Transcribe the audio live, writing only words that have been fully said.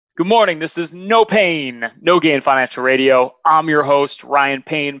Good morning. This is No Payne, No Gain Financial Radio. I'm your host, Ryan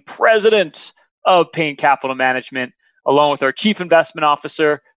Payne, president of Payne Capital Management, along with our chief investment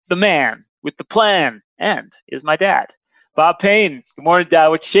officer, the man with the plan, and is my dad, Bob Payne. Good morning, Dad.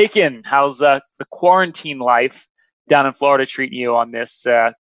 What's shaking? How's the quarantine life down in Florida treating you on this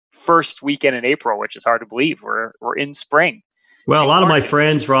first weekend in April, which is hard to believe. We're in spring. Well, a lot of my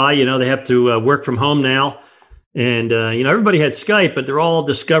friends, Rye, they have to work from home now. And, everybody had Skype, but they're all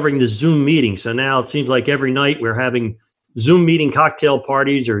discovering the Zoom meeting. So now it seems like every night we're having Zoom meeting cocktail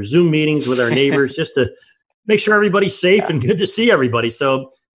parties or Zoom meetings with our neighbors just to make sure everybody's safe and good to see everybody. So,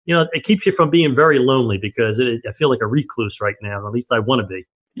 it keeps you from being very lonely because I feel like a recluse right now. At least I want to be.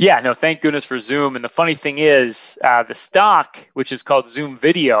 Yeah, no, thank goodness for Zoom. And the funny thing is the stock, which is called Zoom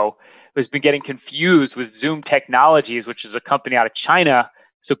Video, has been getting confused with Zoom Technologies, which is a company out of China.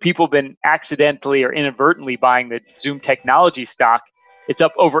 So people have been accidentally or inadvertently buying the Zoom Technology stock. It's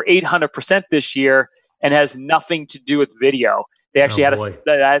up over 800% this year and has nothing to do with video. They actually had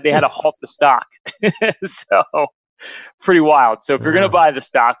to halt the stock. So pretty wild. So if you're going to buy the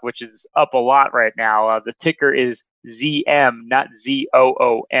stock, which is up a lot right now, the ticker is ZM, not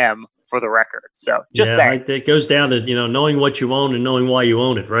ZOOM for the record. So just saying. It goes down to, knowing what you own and knowing why you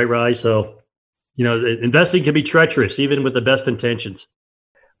own it, right, Rye? So, investing can be treacherous, even with the best intentions.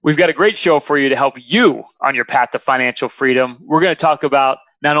 We've got a great show for you to help you on your path to financial freedom. We're going to talk about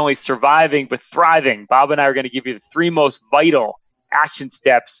not only surviving, but thriving. Bob and I are going to give you the three most vital action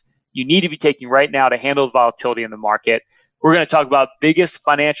steps you need to be taking right now to handle the volatility in the market. We're going to talk about biggest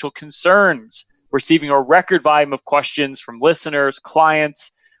financial concerns, receiving a record volume of questions from listeners,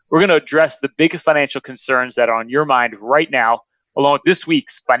 clients. We're going to address the biggest financial concerns that are on your mind right now, along with this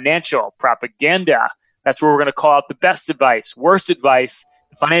week's financial propaganda. That's where we're going to call out the best advice, worst advice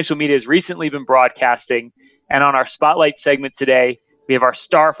the financial media has recently been broadcasting. And on our Spotlight segment today, we have our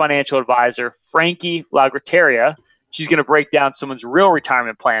star financial advisor, Frankie Lagrotteria. She's going to break down someone's real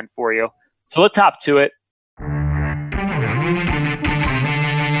retirement plan for you. So let's hop to it.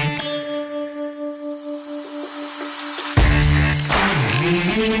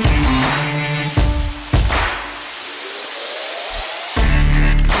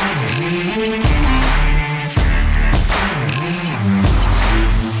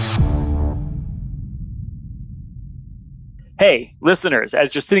 Hey, listeners,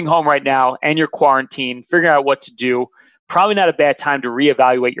 as you're sitting home right now and you're quarantined, figuring out what to do, probably not a bad time to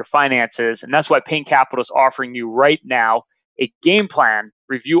reevaluate your finances. And that's why Payne Capital is offering you right now a game plan.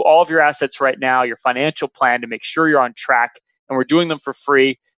 Review all of your assets right now, your financial plan to make sure you're on track. And we're doing them for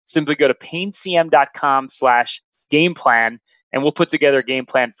free. Simply go to payncm.com/game plan, and we'll put together a game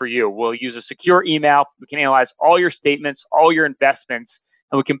plan for you. We'll use a secure email. We can analyze all your statements, all your investments,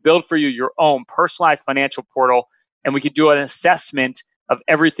 and we can build for you your own personalized financial portal. And we could do an assessment of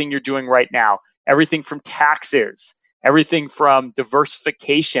everything you're doing right now, everything from taxes, everything from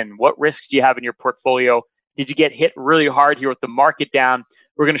diversification. What risks do you have in your portfolio? Did you get hit really hard here with the market down?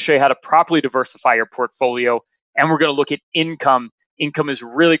 We're going to show you how to properly diversify your portfolio. And we're going to look at income. Income is a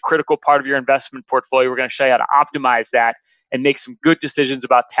really critical part of your investment portfolio. We're going to show you how to optimize that and make some good decisions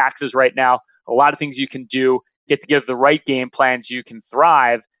about taxes right now. A lot of things you can do, get together the right game plans. You can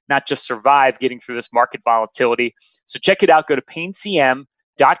thrive, not just survive getting through this market volatility. So check it out. Go to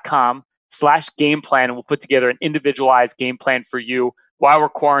payncm.com/game plan, and we'll put together an individualized game plan for you while we're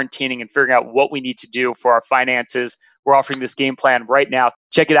quarantining and figuring out what we need to do for our finances. We're offering this game plan right now.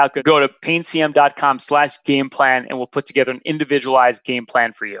 Check it out. Go to payncm.com/game plan, and we'll put together an individualized game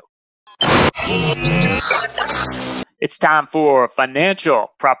plan for you. It's time for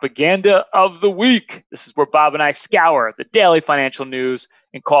financial propaganda of the week. This is where Bob and I scour the daily financial news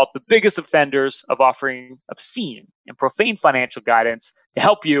and call it the biggest offenders of offering obscene and profane financial guidance to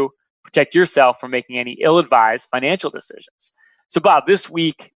help you protect yourself from making any ill-advised financial decisions. So Bob, this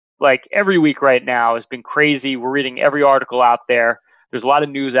week, like every week right now, has been crazy. We're reading every article out there. There's a lot of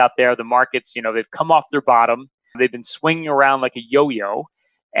news out there. The markets, they've come off their bottom. They've been swinging around like a yo-yo.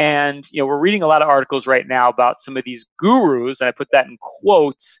 And, we're reading a lot of articles right now about some of these gurus, and I put that in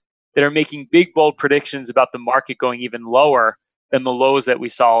quotes, that are making big, bold predictions about the market going even lower than the lows that we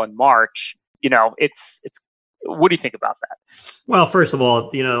saw in March. It's what do you think about that? Well, first of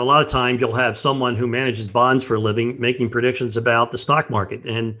all, a lot of times you'll have someone who manages bonds for a living making predictions about the stock market.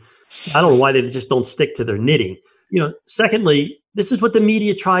 And I don't know why they just don't stick to their knitting. Secondly, this is what the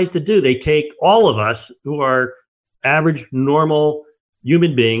media tries to do. They take all of us who are average, normal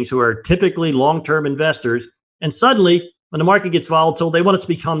human beings who are typically long-term investors, and suddenly when the market gets volatile, they want us to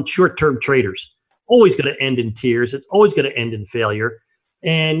become short-term traders. Always going to end in tears. It's always going to end in failure.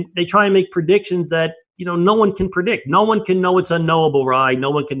 And they try and make predictions that, no one can predict. No one can know it's unknowable, right? No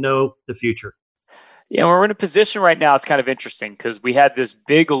one can know the future. Yeah, we're in a position right now. It's kind of interesting because we had this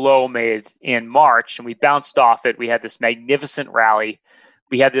big low made in March and we bounced off it. We had this magnificent rally.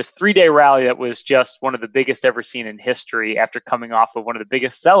 We had this 3-day rally that was just one of the biggest ever seen in history after coming off of one of the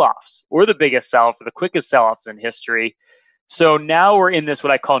biggest sell-offs, or the biggest sell-off, or the quickest sell-offs in history. So now we're in this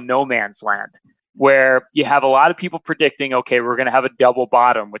what I call no man's land, where you have a lot of people predicting, okay, we're going to have a double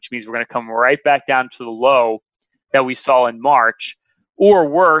bottom, which means we're going to come right back down to the low that we saw in March, or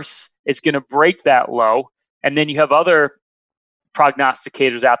worse, it's going to break that low. And then you have other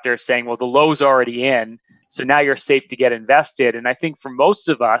prognosticators out there saying, well, the low's already in, so now you're safe to get invested. And I think for most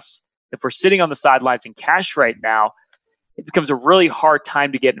of us, if we're sitting on the sidelines in cash right now, it becomes a really hard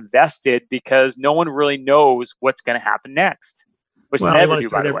time to get invested because no one really knows what's going to happen next, which they never do,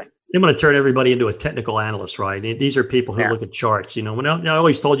 by the way. They want to turn everybody into a technical analyst, right? These are people who look at charts. When I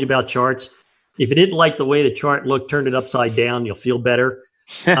always told you about charts, if you didn't like the way the chart looked, turn it upside down, you'll feel better.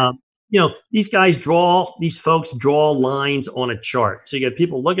 These folks draw lines on a chart. So you get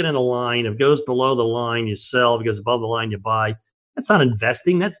people looking at a line. If it goes below the line, you sell. If it goes above the line, you buy. That's not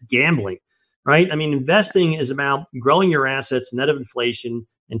investing. That's gambling, right? I mean, investing is about growing your assets, net of inflation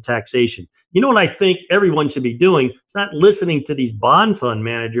and taxation. You know what I think everyone should be doing? It's not listening to these bond fund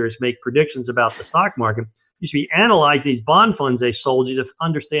managers make predictions about the stock market. You should be analyzing these bond funds they sold you to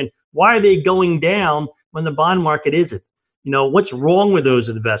understand why are they going down when the bond market isn't. What's wrong with those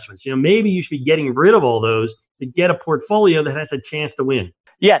investments? Maybe you should be getting rid of all those to get a portfolio that has a chance to win.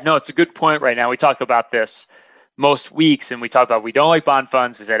 Yeah, no, it's a good point right now. We talk about this most weeks, and we talk about we don't like bond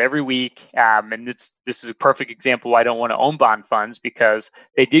funds. We said every week, and this is a perfect example why I don't want to own bond funds because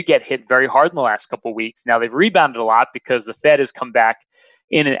they did get hit very hard in the last couple of weeks. Now they've rebounded a lot because the Fed has come back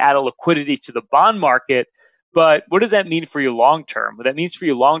in and added liquidity to the bond market. But what does that mean for you long term? What that means for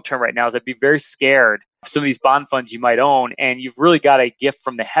you long term right now is I'd be very scared of some of these bond funds you might own, and you've really got a gift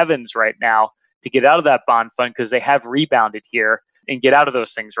from the heavens right now to get out of that bond fund because they have rebounded here and get out of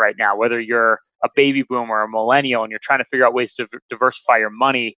those things right now. Whether you're a baby boomer or a millennial and you're trying to figure out ways to diversify your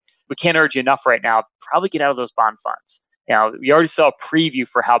money, we can't urge you enough right now. Probably get out of those bond funds. We already saw a preview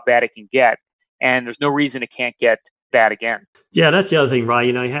for how bad it can get, and there's no reason it can't get bad again. Yeah, that's the other thing,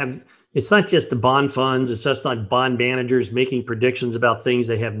 right? It's not just the bond funds. It's just not bond managers making predictions about things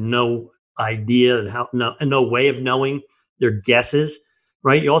they have no idea and no way of knowing. They're guesses,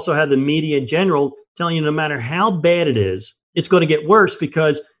 right? You also have the media in general telling you no matter how bad it is, it's going to get worse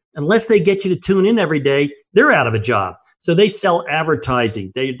because unless they get you to tune in every day, they're out of a job. So they sell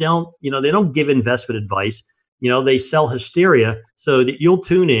advertising. They don't give investment advice. They sell hysteria so that you'll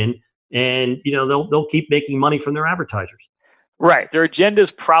tune in and they'll keep making money from their advertisers. Right. Their agenda is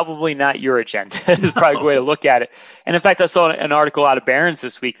probably not your agenda is probably a way to look at it. And in fact, I saw an article out of Barron's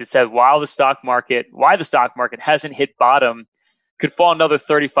this week that said why the stock market hasn't hit bottom could fall another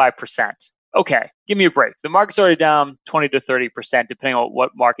 35%. Okay, give me a break. The market's already down 20 to 30%, depending on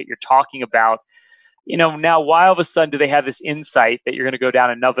what market you're talking about. Now why all of a sudden do they have this insight that you're going to go down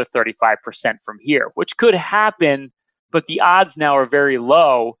another 35% from here, which could happen, but the odds now are very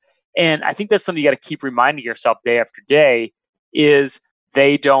low. And I think that's something you got to keep reminding yourself day after day is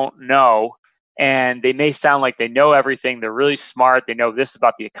they don't know, and they may sound like they know everything. They're really smart. They know this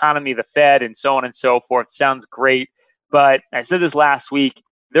about the economy, the Fed, and so on and so forth. Sounds great. But I said this last week,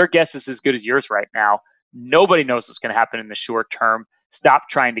 their guess is as good as yours right now. Nobody knows what's going to happen in the short term. Stop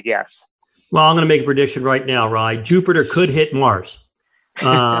trying to guess. Well, I'm going to make a prediction right now, right? Jupiter could hit Mars.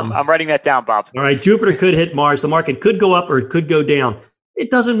 I'm writing that down, Bob. All right, Jupiter could hit Mars. The market could go up or it could go down. It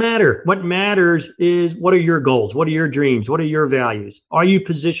doesn't matter. What matters is what are your goals? What are your dreams? What are your values? Are you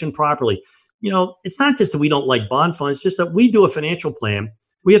positioned properly? It's not just that we don't like bond funds, it's just that we do a financial plan.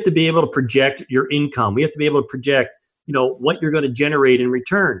 We have to be able to project your income. We have to be able to project, what you're going to generate in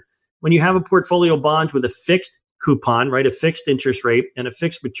return. When you have a portfolio of bonds with a fixed coupon, right, a fixed interest rate and a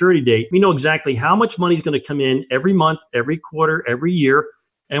fixed maturity date, we know exactly how much money is going to come in every month, every quarter, every year,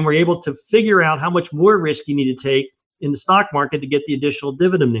 and we're able to figure out how much more risk you need to take in the stock market to get the additional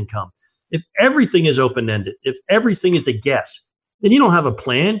dividend income. If everything is open-ended, if everything is a guess, then you don't have a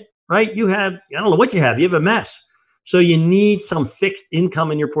plan, right? You have, I don't know what you have a mess. So you need some fixed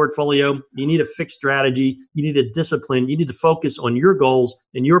income in your portfolio. You need a fixed strategy. You need a discipline. You need to focus on your goals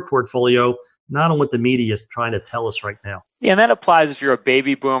in your portfolio, not on what the media is trying to tell us right now. Yeah, and that applies if you're a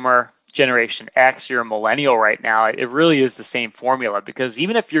baby boomer, Generation X, you're a millennial right now. It really is the same formula because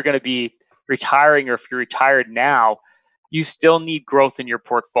even if you're going to be retiring or if you're retired now, you still need growth in your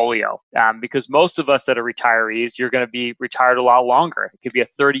portfolio because most of us that are retirees, you're going to be retired a lot longer. It could be a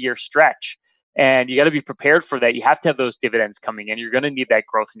 30-year stretch, and you got to be prepared for that. You have to have those dividends coming in. You're going to need that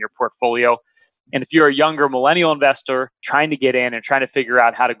growth in your portfolio. And if you're a younger millennial investor trying to get in and trying to figure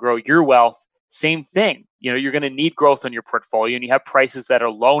out how to grow your wealth, same thing. You're going to need growth on your portfolio, and you have prices that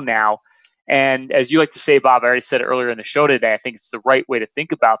are low now. And as you like to say, Bob, I already said it earlier in the show today, I think it's the right way to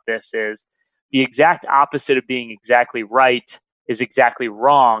think about this is the exact opposite of being exactly right is exactly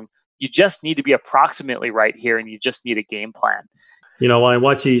wrong. You just need to be approximately right here, and you just need a game plan. When I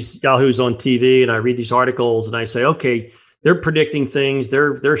watch these yahoos on TV and I read these articles and I say, okay, they're predicting things.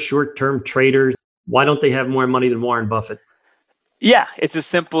 They're short-term traders. Why don't they have more money than Warren Buffett? Yeah, it's as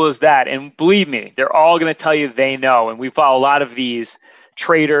simple as that. And believe me, they're all going to tell you they know. And we follow a lot of these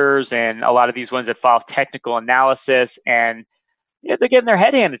traders and a lot of these ones that follow technical analysis, and they're getting their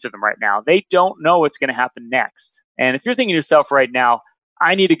head handed to them right now. They don't know what's going to happen next. And if you're thinking to yourself right now,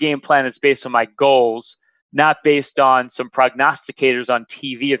 I need a game plan that's based on my goals, not based on some prognosticators on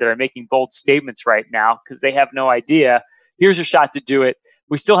TV that are making bold statements right now because they have no idea. Here's your shot to do it.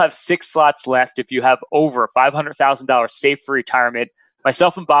 We still have 6 slots left. If you have over $500,000 saved for retirement,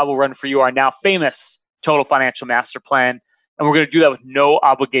 myself and Bob will run for you our now famous Total Financial Master Plan. And we're going to do that with no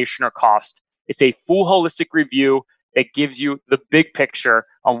obligation or cost. It's a full holistic review that gives you the big picture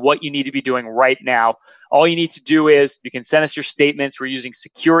on what you need to be doing right now. All you need to do is you can send us your statements. We're using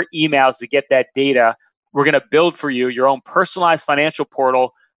secure emails to get that data. We're going to build for you your own personalized financial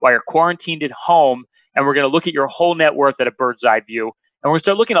portal while you're quarantined at home. And we're going to look at your whole net worth at a bird's eye view. And we're going to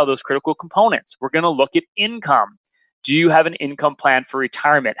start looking at all those critical components. We're going to look at income. Do you have an income plan for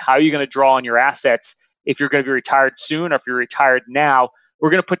retirement? How are you going to draw on your assets if you're going to be retired soon or if you're retired now? We're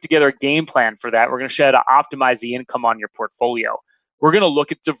going to put together a game plan for that. We're going to show you how to optimize the income on your portfolio. We're going to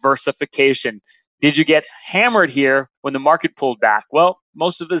look at diversification. Did you get hammered here when the market pulled back? Well,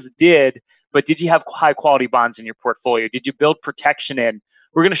 most of us did, but did you have high quality bonds in your portfolio? Did you build protection in?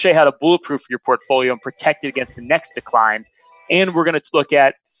 We're going to show you how to bulletproof your portfolio and protect it against the next decline. And we're going to look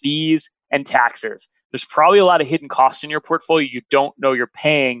at fees and taxes. There's probably a lot of hidden costs in your portfolio you don't know you're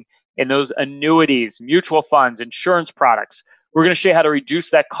paying in those annuities, mutual funds, insurance products. We're going to show you how to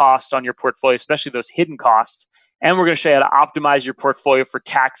reduce that cost on your portfolio, especially those hidden costs. And we're going to show you how to optimize your portfolio for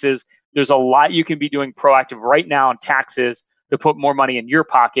taxes. There's a lot you can be doing proactive right now on taxes to put more money in your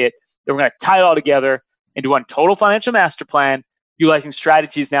pocket. Then we're going to tie it all together into one total financial master plan, utilizing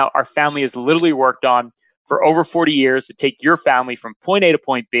strategies now our family has literally worked on for over 40 years to take your family from point A to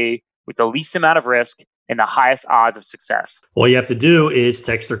point B with the least amount of risk and the highest odds of success. All you have to do is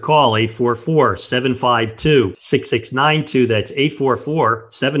text or call 844-752-6692. That's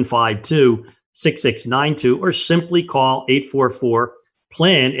 844-752-6692, or simply call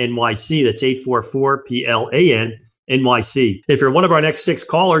 844-PLAN-NYC. That's 844-PLAN-NYC. If you're one of our next 6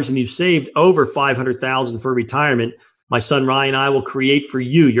 callers and you've saved over $500,000 for retirement, my son Ryan and I will create for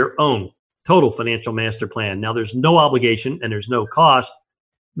you your own Total Financial Master Plan. Now, there's no obligation and there's no cost.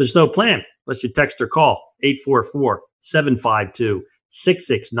 There's no plan unless you text or call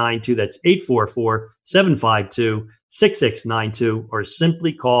 844-752-6692. That's 844-752-6692, or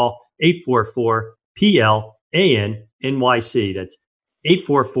simply call 844-PLAN-NYC. That's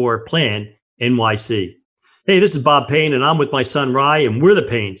 844-PLAN-NYC. Hey, this is Bob Payne, and I'm with my son Rye, and we're the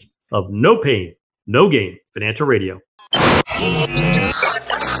Paynes of No Payne, No Gain Financial Radio.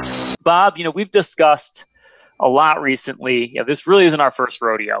 Bob, we've discussed a lot recently. This really isn't our first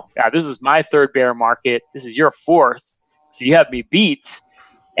rodeo. This is my 3rd bear market. This is your 4th. So you have me beat.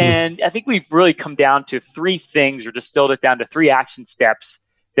 And I think we've really come down to 3 things, or distilled it down to 3 action steps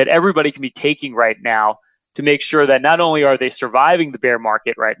that everybody can be taking right now to make sure that not only are they surviving the bear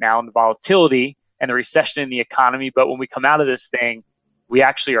market right now and the volatility and the recession in the economy, but when we come out of this thing, we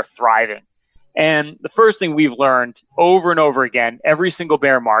actually are thriving. And the first thing we've learned over and over again, every single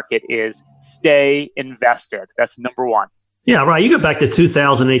bear market, is stay invested. That's number 1. Yeah, right. You go back to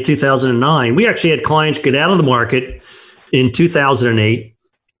 2008, 2009. We actually had clients get out of the market in 2008,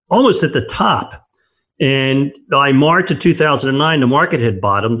 almost at the top. And by March of 2009, the market had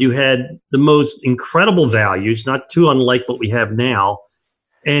bottomed. You had the most incredible values, not too unlike what we have now.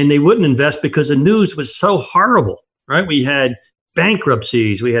 And they wouldn't invest because the news was so horrible, right? We had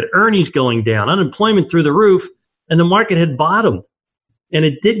bankruptcies, we had earnings going down, unemployment through the roof, and the market had bottomed. And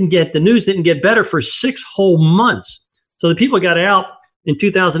the news didn't get better for 6 whole months. So the people got out in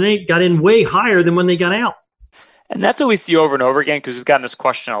 2008, got in way higher than when they got out. And that's what we see over and over again, because we've gotten this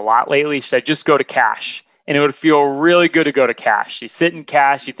question a lot lately. Said, just go to cash. And it would feel really good to go to cash. You sit in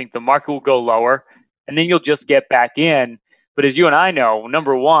cash, you think the market will go lower, and then you'll just get back in. But as you and I know,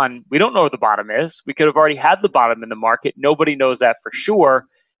 number 1, we don't know where the bottom is. We could have already had the bottom in the market. Nobody knows that for sure.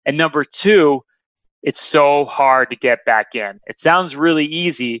 And number 2, it's so hard to get back in. It sounds really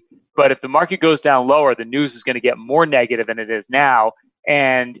easy, but if the market goes down lower, the news is going to get more negative than it is now.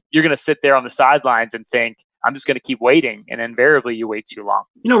 And you're going to sit there on the sidelines and think, I'm just going to keep waiting. And invariably, you wait too long.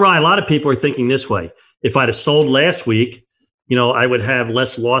 Ryan, a lot of people are thinking this way. If I'd have sold last week, I would have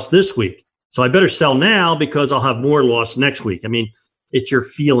less loss this week. So I better sell now because I'll have more loss next week. I mean, it's your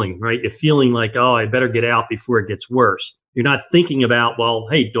feeling, right? You're feeling like, oh, I better get out before it gets worse. You're not thinking about, well,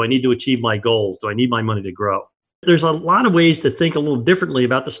 hey, do I need to achieve my goals? Do I need my money to grow? There's a lot of ways to think a little differently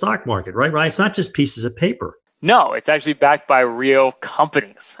about the stock market, right? It's not just pieces of paper. No, it's actually backed by real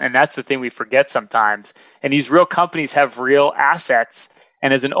companies. And that's the thing we forget sometimes. And these real companies have real assets.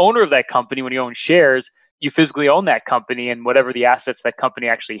 And as an owner of that company, when you own shares, you physically own that company and whatever the assets that company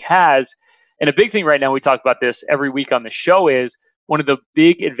actually has. And a big thing right now, we talk about this every week on the show, is one of the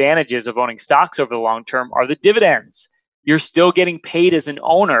big advantages of owning stocks over the long term are the dividends. You're still getting paid as an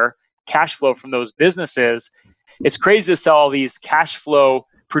owner, cash flow from those businesses. It's crazy to sell all these cash flow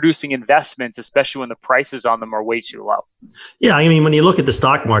producing investments, especially when the prices on them are way too low. Yeah, I mean, when you look at the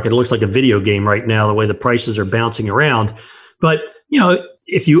stock market, it looks like a video game right now, the way the prices are bouncing around. But,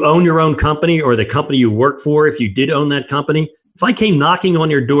 if you own your own company or the company you work for, if you did own that company, if I came knocking on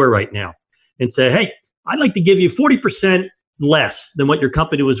your door right now and said, hey, I'd like to give you 40% less than what your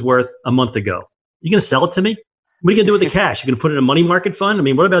company was worth a month ago, you going to sell it to me? What are you going to do with the cash? You're going to put it in a money market fund? I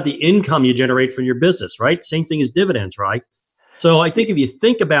mean, what about the income you generate from your business, right? Same thing as dividends, right? So I think if you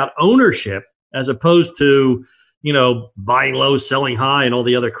think about ownership as opposed to, buying low, selling high, and all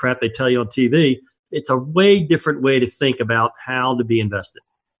the other crap they tell you on TV, it's a way different way to think about how to be invested.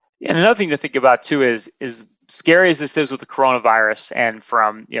 And another thing to think about too is scary as this is with the coronavirus, and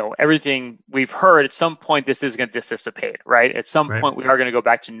from everything we've heard, at some point this is going to dissipate, right? At some point we are going to go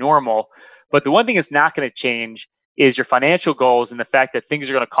back to normal. But the one thing that's not going to change is your financial goals and the fact that things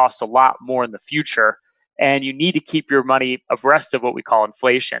are going to cost a lot more in the future. And you need to keep your money abreast of what we call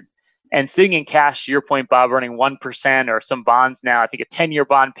inflation. And sitting in cash, to your point, Bob, earning 1% or some bonds now, I think a 10-year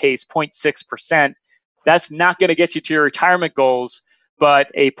bond pays 0.6%. That's not going to get you to your retirement goals,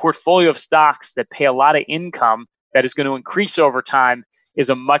 but a portfolio of stocks that pay a lot of income that is going to increase over time is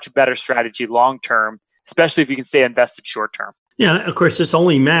a much better strategy long-term, especially if you can stay invested short-term. Yeah, of course, this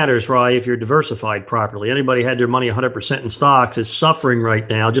only matters, right, if you're diversified properly. Anybody had their money 100% in stocks is suffering right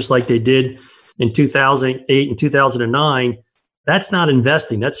now, just like they did in 2008 and 2009. That's not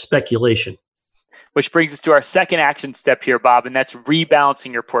investing. That's speculation. Which brings us to our second action step here, Bob, and that's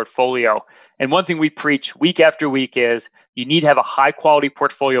rebalancing your portfolio. And one thing we preach week after week is you need to have a high quality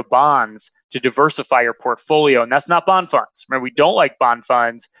portfolio of bonds to diversify your portfolio. And that's not bond funds. Remember, we don't like bond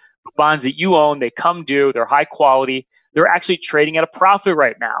funds. But bonds that you own, they come due, they're high quality. They're actually trading at a profit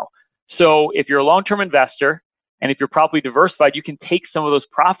right now. So if you're a long-term investor, and if you're properly diversified, you can take some of those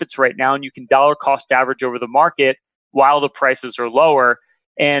profits right now and you can dollar cost average over the market while the prices are lower.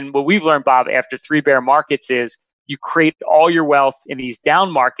 And what we've learned, Bob, after 3 bear markets is you create all your wealth in these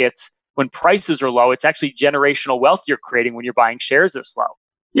down markets when prices are low. It's actually generational wealth you're creating when you're buying shares this low.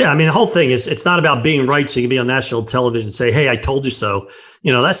 Yeah, I mean, the whole thing is it's not about being right so you can be on national television and say, hey, I told you so.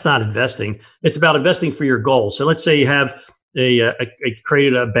 That's not investing. It's about investing for your goals. So let's say you have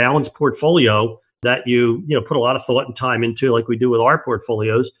created a balanced portfolio that you put a lot of thought and time into, like we do with our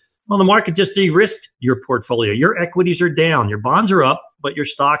portfolios. Well, the market just de-risked your portfolio. Your equities are down. Your bonds are up, but your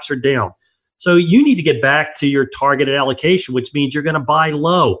stocks are down. So you need to get back to your targeted allocation, which means you're going to buy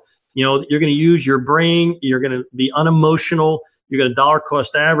low. You're going to use your brain. You're going to be unemotional. You're going to dollar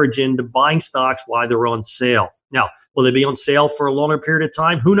cost average into buying stocks while they're on sale. Now, will they be on sale for a longer period of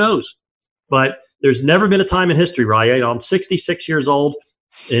time? Who knows? But there's never been a time in history, right? I'm 66 years old.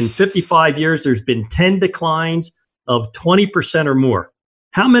 In 55 years, there's been 10 declines of 20% or more.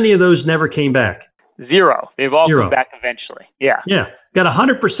 How many of those never came back? 0. They've all come back eventually. Yeah. Yeah. Got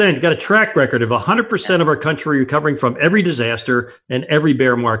 100%, got a track record of 100% of our country recovering from every disaster and every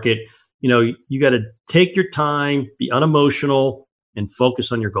bear market. You got to take your time, be unemotional, and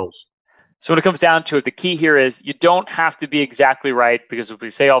focus on your goals. So when it comes down to it, the key here is you don't have to be exactly right, because as we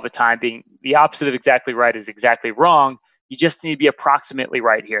say all the time, being the opposite of exactly right is exactly wrong. You just need to be approximately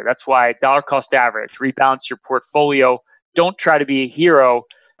right here. That's why dollar cost average, rebalance your portfolio. Don't try to be a hero,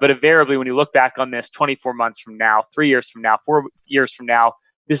 but invariably when you look back on this 24 months from now, 3 years from now, 4 years from now,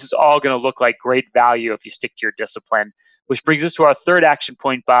 this is all going to look like great value if you stick to your discipline. Which brings us to our third action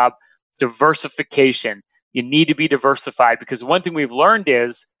point, Bob, diversification. You need to be diversified, because one thing we've learned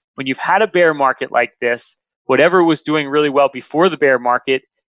is when you've had a bear market like this, whatever was doing really well before the bear market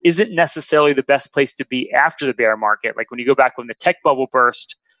isn't necessarily the best place to be after the bear market. Like when you go back when the tech bubble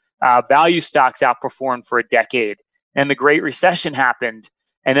burst, value stocks outperformed for a decade, and the Great Recession happened.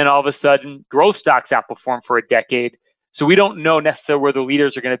 And then all of a sudden, growth stocks outperformed for a decade. So we don't know necessarily where the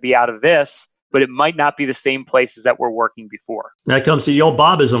leaders are going to be out of this. but it might not be the same places that were working before. That comes to the old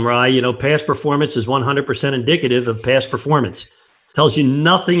Bobism, right? Past performance is 100% indicative of past performance. Tells you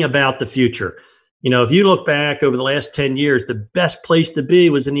nothing about the future. If you look back over the last 10 years, the best place to be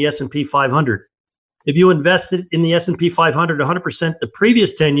was in the S&P 500. If you invested in the S&P 500 100% the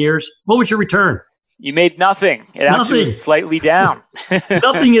previous 10 years, what was your return? You made nothing. It actually was slightly down.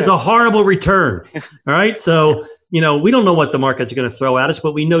 Nothing is a horrible return. All right. So, we don't know what the market's going to throw at us,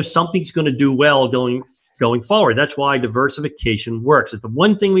 but we know something's going to do well going forward. That's why diversification works. It's the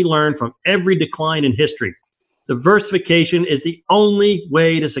one thing we learned from every decline in history. Diversification is the only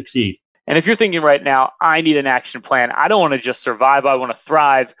way to succeed. And if you're thinking right now, I need an action plan, I don't want to just survive, I want to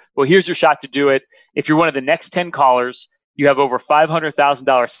thrive. Well, here's your shot to do it. If you're one of the next 10 callers, you have over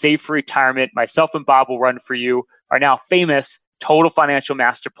 $500,000 saved for retirement. Myself and Bob will run for you our now famous Total Financial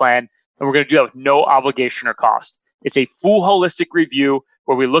Master Plan. And we're going to do that with no obligation or cost. It's a full holistic review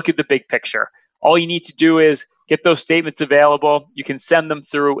where we look at the big picture. All you need to do is get those statements available. You can send them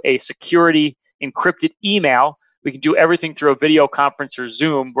through a security encrypted email. We can do everything through a video conference or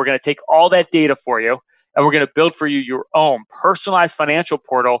Zoom. We're going to take all that data for you, and we're going to build for you your own personalized financial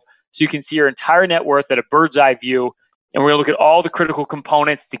portal so you can see your entire net worth at a bird's eye view. And we're going to look at all the critical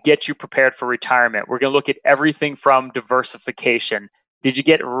components to get you prepared for retirement. We're going to look at everything from diversification. Did you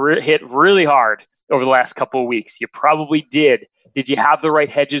get hit really hard over the last couple of weeks? You probably did. Did you have the right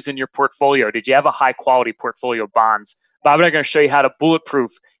hedges in your portfolio? Did you have a high quality portfolio of bonds? Bob and I are going to show you how to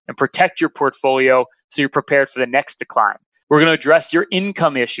bulletproof and protect your portfolio so you're prepared for the next decline. We're going to address your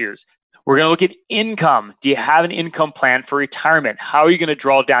income issues. We're going to look at income. Do you have an income plan for retirement? How are you going to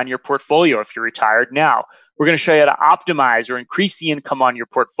draw down your portfolio if you're retired now? We're going to show you how to optimize or increase the income on your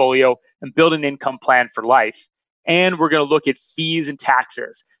portfolio and build an income plan for life. And we're going to look at fees and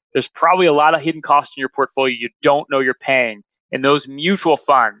taxes. There's probably a lot of hidden costs in your portfolio you don't know you're paying. And those mutual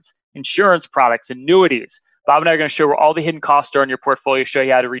funds, insurance products, annuities. Bob and I are going to show where all the hidden costs are in your portfolio, show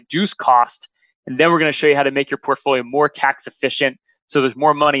you how to reduce cost. And then we're going to show you how to make your portfolio more tax efficient so there's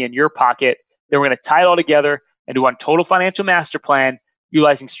more money in your pocket. Then we're going to tie it all together and do one Total Financial Master Plan,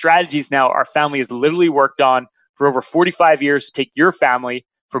 utilizing strategies now our family has literally worked on for over 45 years to take your family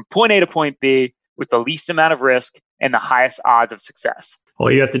from point A to point B with the least amount of risk and the highest odds of success. All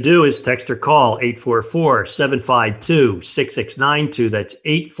you have to do is text or call 844-752-6692. That's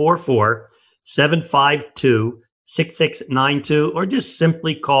 844-752-6692, or just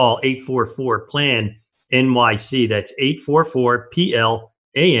simply call 844-PLAN-NYC. That's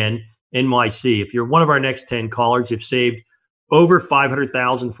 844-PLAN-NYC. If you're one of our next 10 callers, you've saved over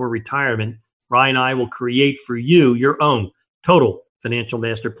 $500,000 for retirement, Ryan and I will create for you your own Total Financial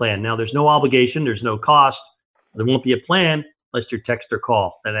Master Plan. Now, there's no obligation. There's no cost. There won't be a plan unless you text or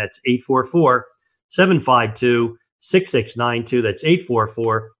call. And that's 844-752-6692. That's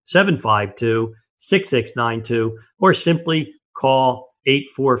 844-752-6692. Or simply call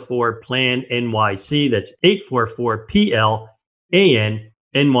 844-PLAN-NYC. That's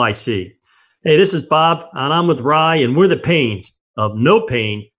 844-PLAN-NYC. Hey, this is Bob, and I'm with Rye, and we're the Paynes of No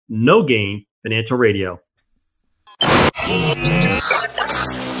Payne, No Gain Financial Radio.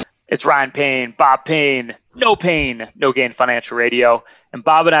 It's Ryan Payne, Bob Payne, No Payne, No Gain Financial Radio. And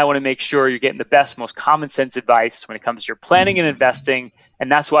Bob and I want to make sure you're getting the best, most common sense advice when it comes to your planning and investing.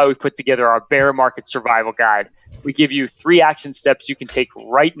 And that's why we put together our bear market survival guide. We give you 3 action steps you can take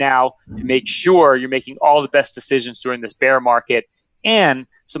right now to make sure you're making all the best decisions during this bear market, and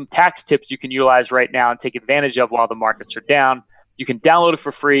some tax tips you can utilize right now and take advantage of while the markets are down. You can download it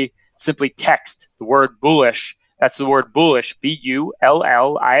for free. Simply text the word bullish. That's the word bullish, BULLISH,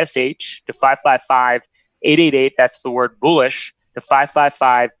 to 555-888. That's the word bullish, to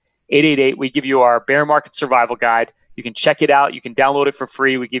 555-888. We give you our bear market survival guide. You can check it out. You can download it for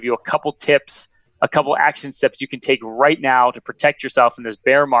free. We give you a couple tips, a couple action steps you can take right now to protect yourself in this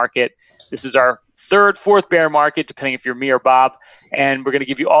bear market. This is our 3rd, 4th bear market, depending if you're me or Bob. And we're going to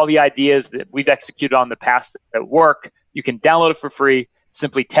give you all the ideas that we've executed on the past that work. You can download it for free.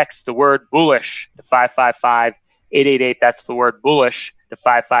 Simply text the word bullish to 555-888. That's the word bullish to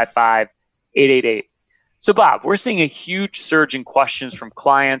 555-888. So Bob, we're seeing a huge surge in questions from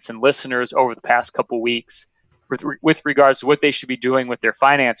clients and listeners over the past couple of weeks with regards to what they should be doing with their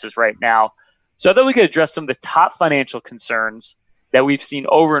finances right now. So I thought we could address some of the top financial concerns that we've seen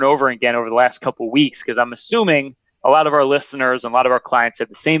over and over again over the last couple of weeks, because I'm assuming a lot of our listeners and a lot of our clients have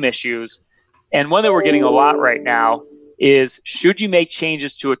the same issues. And one that we're getting a lot right now is, should you make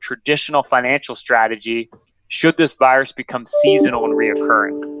changes to a traditional financial strategy should this virus become seasonal and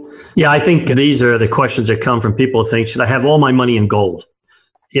reoccurring? Yeah, I think these are the questions that come from people who think, should I have all my money in gold?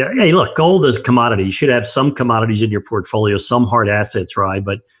 Yeah, hey, look, gold is a commodity. You should have some commodities in your portfolio, some hard assets, right?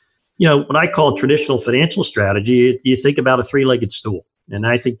 But what I call traditional financial strategy, you think about a three-legged stool. And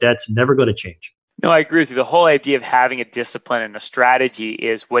I think that's never going to change. No, I agree with you. The whole idea of having a discipline and a strategy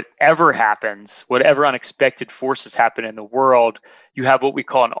is whatever happens, whatever unexpected forces happen in the world, you have what we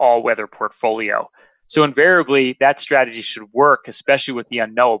call an all-weather portfolio. So invariably, that strategy should work, especially with the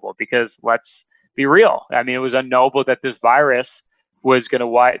unknowable, because let's be real. I mean, it was unknowable that this virus was going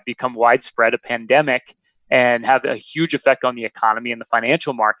to become widespread, a pandemic, and have a huge effect on the economy and the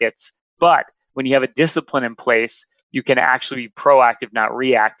financial markets. But when you have a discipline in place, you can actually be proactive, not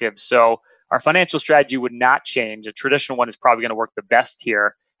reactive. So our financial strategy would not change. A traditional one is probably going to work the best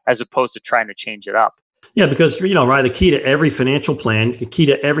here, as opposed to trying to change it up. Yeah, because, Ryan, the key to every financial plan, the key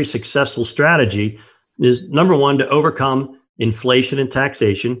to every successful strategy is, number one, to overcome inflation and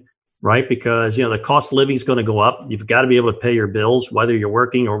taxation, right? Because, the cost of living is going to go up. You've got to be able to pay your bills, whether you're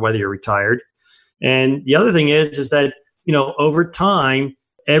working or whether you're retired. And the other thing is that, over time,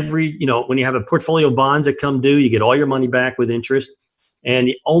 when you have a portfolio of bonds that come due, you get all your money back with interest. And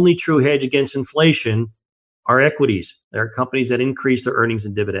the only true hedge against inflation are equities. There are companies that increase their earnings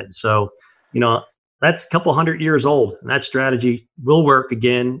and dividends. So, that's a couple hundred years old, and that strategy will work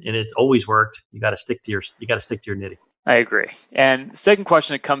again, and it's always worked. You got to stick to your knitting. I agree. And the second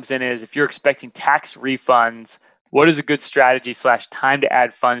question that comes in is, if you're expecting tax refunds, what is a good strategy / time to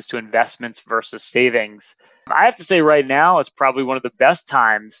add funds to investments versus savings? I have to say right now, it's probably one of the best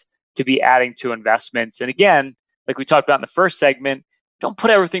times to be adding to investments. And again, like we talked about in the first segment, don't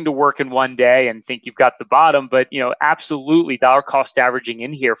put everything to work in one day and think you've got the bottom, but absolutely dollar cost averaging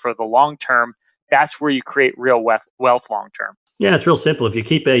in here for the long term. That's where you create real wealth long term. Yeah, it's real simple. If you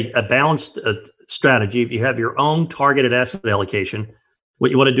keep a balanced strategy, if you have your own targeted asset allocation,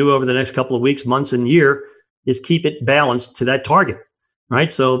 what you want to do over the next couple of weeks, months, and year is keep it balanced to that target,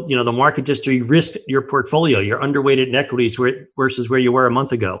 right? So, the market just de-risked your portfolio. You're underweighted in equities versus where you were a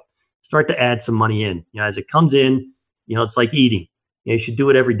month ago. Start to add some money in. As it comes in, it's like eating. You should do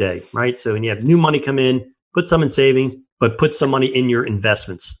it every day, right? So when you have new money come in, put some in savings, but put some money in your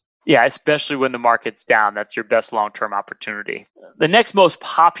investments. Yeah, especially when the market's down, that's your best long-term opportunity. The next most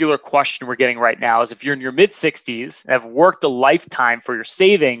popular question we're getting right now is, if you're in your mid-60s and have worked a lifetime for your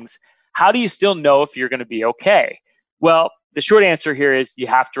savings, how do you still know if you're going to be okay? Well, the short answer here is you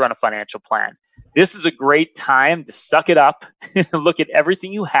have to run a financial plan. This is a great time to suck it up, look at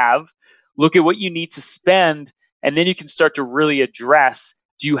everything you have, look at what you need to spend, and then you can start to really address,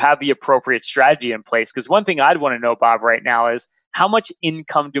 do you have the appropriate strategy in place? Because one thing I'd want to know, Bob, right now is, how much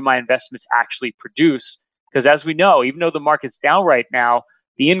income do my investments actually produce? Because as we know, even though the market's down right now,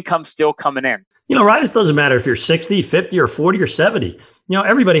 the income's still coming in. Right, it doesn't matter if you're 60, 50, or 40, or 70.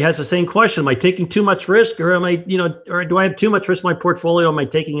 Everybody has the same question. Am I taking too much risk, or or do I have too much risk in my portfolio? Am I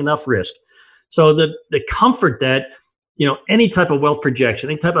taking enough risk? So the comfort that, any type of wealth projection,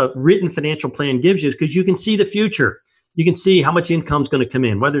 any type of written financial plan gives you is because you can see the future. You can see how much income is going to come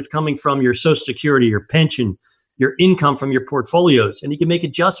in, whether it's coming from your Social Security, your pension, your income from your portfolios, and you can make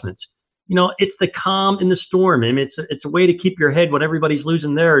adjustments. It's the calm in the storm. I mean, it's a way to keep your head when everybody's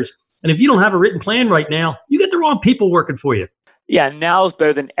losing theirs. And if you don't have a written plan right now, you get the wrong people working for you. Yeah, now is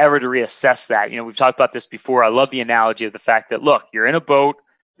better than ever to reassess that. We've talked about this before. I love the analogy of the fact that, look, you're in a boat,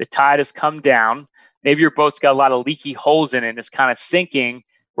 the tide has come down. Maybe your boat's got a lot of leaky holes in it and it's kind of sinking,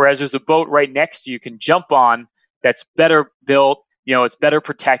 whereas there's a boat right next to you can jump on that's better built, it's better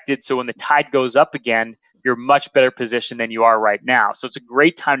protected. So when the tide goes up again, you're much better positioned than you are right now. So it's a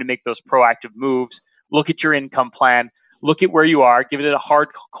great time to make those proactive moves. Look at your income plan, look at where you are, give it a hard,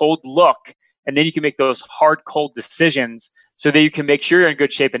 cold look, and then you can make those hard, cold decisions so that you can make sure you're in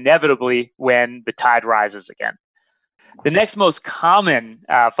good shape inevitably when the tide rises again. The next most common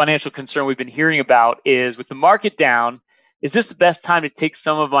financial concern we've been hearing about is, with the market down, is this the best time to take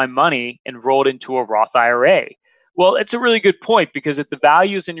some of my money and roll it into a Roth IRA? Well, it's a really good point, because if the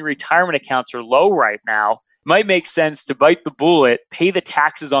values in your retirement accounts are low right now, it might make sense to bite the bullet, pay the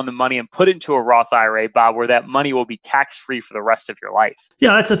taxes on the money, and put it into a Roth IRA, Bob, where that money will be tax-free for the rest of your life.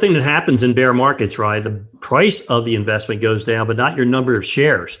 Yeah, that's the thing that happens in bear markets, right? The price of the investment goes down, but not your number of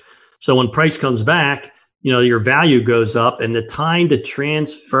shares. So when price comes back, your value goes up, and the time to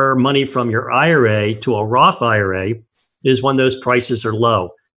transfer money from your IRA to a Roth IRA is when those prices are low.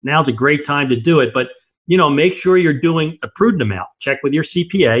 Now's a great time to do it, but make sure you're doing a prudent amount. Check with your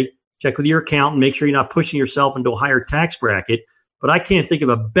CPA, check with your accountant, make sure you're not pushing yourself into a higher tax bracket. But I can't think of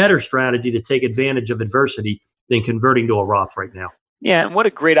a better strategy to take advantage of adversity than converting to a Roth right now. Yeah, and what a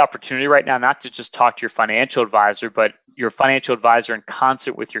great opportunity right now, not to just talk to your financial advisor, but your financial advisor in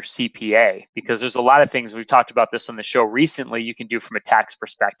concert with your CPA, because there's a lot of things, we've talked about this on the show recently, you can do from a tax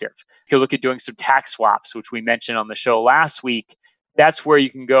perspective. You can look at doing some tax swaps, which we mentioned on the show last week. That's where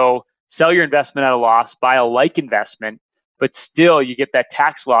you can go sell your investment at a loss, buy a like investment, but still you get that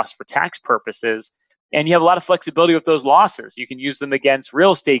tax loss for tax purposes. And you have a lot of flexibility with those losses. You can use them against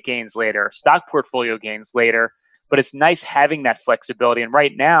real estate gains later, stock portfolio gains later, but it's nice having that flexibility. And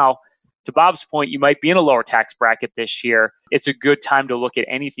right now, to Bob's point, you might be in a lower tax bracket this year. It's a good time to look at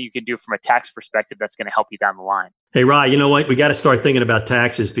anything you can do from a tax perspective that's going to help you down the line. Hey, Rod, you know what? We got to start thinking about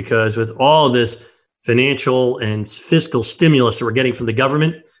taxes, because with all of this financial and fiscal stimulus that we're getting from the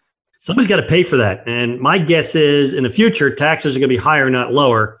government, somebody's got to pay for that. And my guess is in the future, taxes are going to be higher, not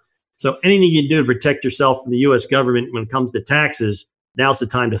lower. So anything you can do to protect yourself from the U.S. government when it comes to taxes, now's the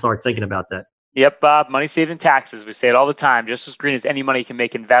time to start thinking about that. Yep, Bob, money saved in taxes. We say it all the time. Just as green as any money you can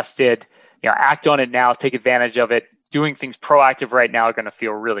make invested. Act on it now, take advantage of it. Doing things proactive right now are going to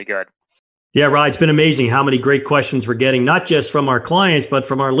feel really good. Yeah, Rod, it's been amazing how many great questions we're getting, not just from our clients, but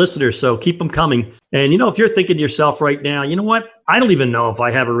from our listeners. So keep them coming. And, if you're thinking to yourself right now, you know what? I don't even know if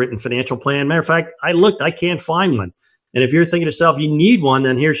I have a written financial plan. Matter of fact, I looked, I can't find one. And if you're thinking to yourself, you need one,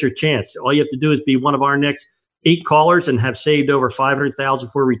 then here's your chance. All you have to do is be one of our next 8 callers and have saved over $500,000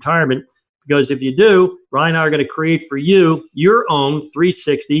 for retirement. Because if you do, Ryan and I are going to create for you your own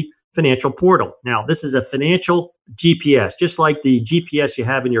 360 financial portal. Now, this is a financial GPS, just like the GPS you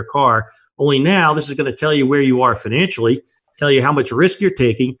have in your car. Only now, this is going to tell you where you are financially, tell you how much risk you're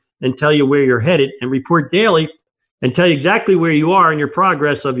taking, and tell you where you're headed, and report daily and tell you exactly where you are in your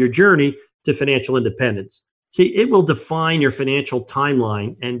progress of your journey to financial independence. See, it will define your financial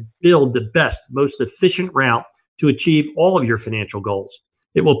timeline and build the best, most efficient route to achieve all of your financial goals.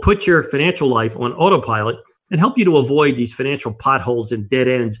 It will put your financial life on autopilot and help you to avoid these financial potholes and dead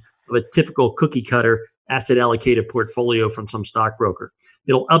ends of a typical cookie cutter asset allocated portfolio from some stockbroker.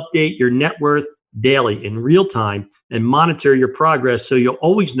 It'll update your net worth daily in real time and monitor your progress so you'll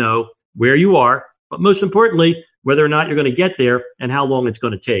always know where you are, but most importantly, whether or not you're going to get there and how long it's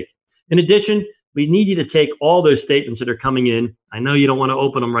going to take. In addition, we need you to take all those statements that are coming in. I know you don't want to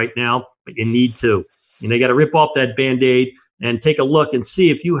open them right now, but you need to. You got to rip off that Band-Aid and take a look and see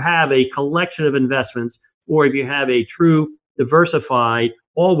if you have a collection of investments or if you have a true diversified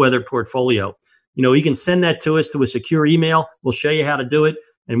all-weather portfolio. You can send that to us to a secure email. We'll show you how to do it.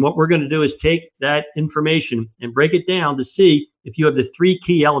 And what we're going to do is take that information and break it down to see if you have the 3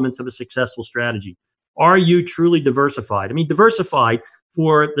 key elements of a successful strategy. Are you truly diversified? Diversified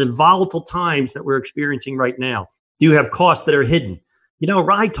for the volatile times that we're experiencing right now. Do you have costs that are hidden?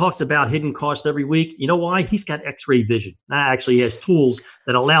 Rye talks about hidden costs every week. You know why? He's got X-ray vision. Actually, he has tools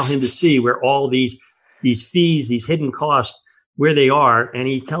that allow him to see where all these fees, these hidden costs, where they are, and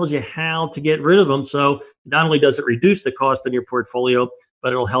he tells you how to get rid of them. So not only does it reduce the cost in your portfolio,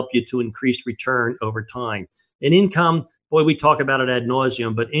 but it'll help you to increase return over time. And income, boy, we talk about it ad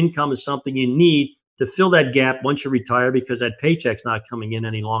nauseum, but income is something you need to fill that gap once you retire, because that paycheck's not coming in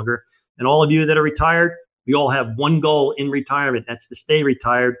any longer. And all of you that are retired, we all have one goal in retirement. That's to stay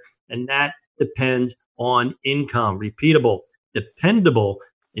retired. And that depends on income, repeatable, dependable,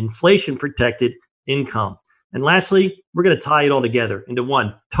 inflation protected income. And lastly, we're going to tie it all together into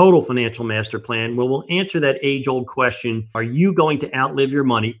one total financial master plan where we'll answer that age-old question, are you going to outlive your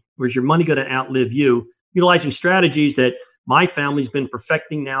money, or is your money going to outlive you? Utilizing strategies that my family's been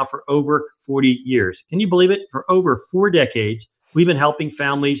perfecting now for over 40 years. Can you believe it? For over 4 decades, we've been helping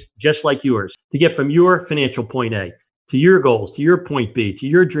families just like yours to get from your financial point A to your goals, to your point B, to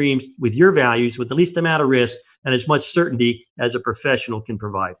your dreams with your values, with the least amount of risk and as much certainty as a professional can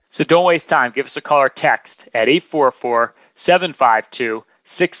provide. So don't waste time. Give us a call or text at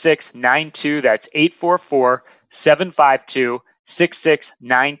 844-752-6692. That's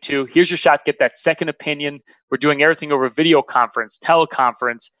 844-752-6692. Here's your shot to get that second opinion. We're doing everything over video conference,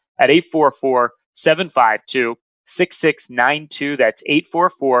 teleconference at 844-752-6692. That's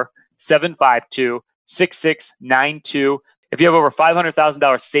 844-752-6692. If you have over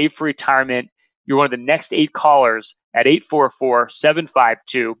 $500,000 saved for retirement, you're one of the next 8 callers at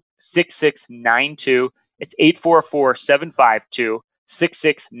 844-752-6692. It's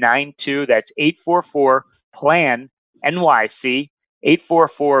 844-752-6692. That's 844-PLAN-NYC,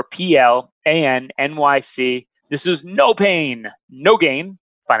 844-PLAN-NYC. This is No Payne, No Gain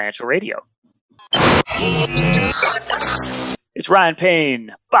Financial Radio. It's Ryan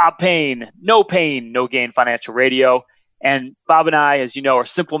Payne, Bob Payne, No Payne, No Gain Financial Radio. And Bob and I, as you know, are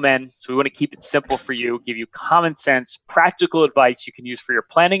simple men, so we want to keep it simple for you, give you common sense, practical advice you can use for your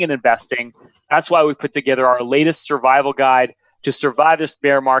planning and investing. That's why we put together our latest survival guide to survive this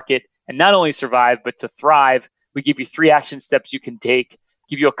bear market, and not only survive, but to thrive. We give you 3 action steps you can take,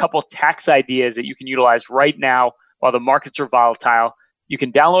 give you a couple tax ideas that you can utilize right now while the markets are volatile. You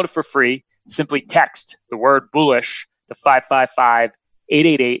can download it for free. Simply text the word bullish to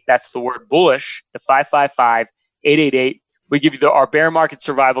 888. That's the word bullish to 555-888. We give you our bear market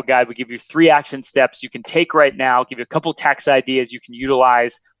survival guide. We give you 3 action steps you can take right now, give you a couple tax ideas you can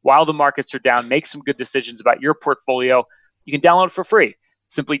utilize while the markets are down, make some good decisions about your portfolio. You can download it for free.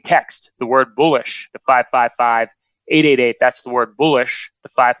 Simply text the word bullish to 555-888. That's the word bullish to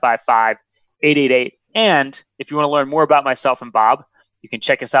 555-888. And if you want to learn more about myself and Bob, you can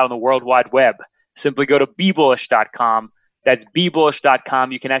check us out on the World Wide Web. Simply go to bebullish.com. That's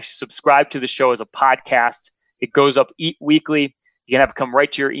bebullish.com. You can actually subscribe to the show as a podcast. It goes up weekly. You can have it come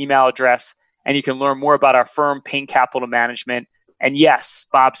right to your email address, and you can learn more about our firm, Payne Capital Management. And yes,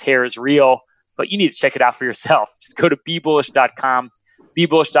 Bob's hair is real, but you need to check it out for yourself. Just go to bebullish.com,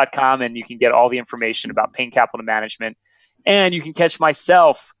 and you can get all the information about Payne Capital Management. And you can catch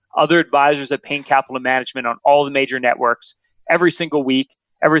myself, other advisors at Payne Capital Management on all the major networks every single week,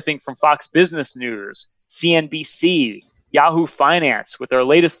 everything from Fox Business News, CNBC, Yahoo Finance, with our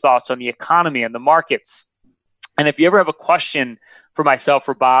latest thoughts on the economy and the markets. And if you ever have a question for myself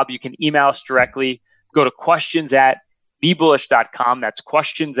or Bob, you can email us directly. Go to questions@bebullish.com. That's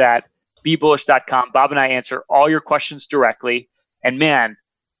questions@bebullish.com. Bob and I answer all your questions directly. And man,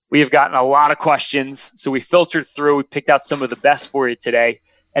 we have gotten a lot of questions. So we filtered through, we picked out some of the best for you today.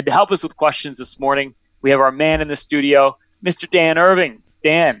 And to help us with questions this morning, we have our man in the studio, Mr. Dan Irving.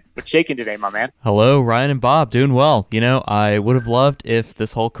 Dan, what's shaking today, my man? Hello, Ryan and Bob. Doing well. You know, I would have loved if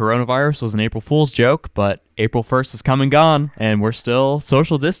this whole coronavirus was an April Fool's joke, but April 1st is come and gone, and we're still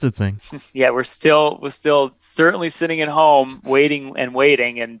social distancing. Yeah, we're still certainly sitting at home waiting,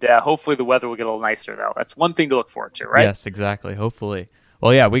 and hopefully the weather will get a little nicer, though. That's one thing to look forward to, right? Yes, exactly. Hopefully.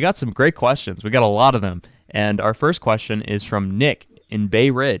 Well, yeah, we got some great questions. We got a lot of them. And our first question is from Nick in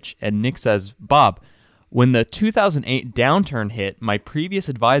Bay Ridge. And Nick says, Bob, when the 2008 downturn hit, my previous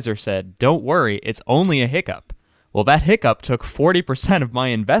advisor said, don't worry, it's only a hiccup. Well, that hiccup took 40% of my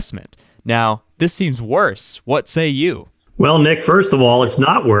investment. Now, this seems worse. What say you? Well, Nick, first of all, it's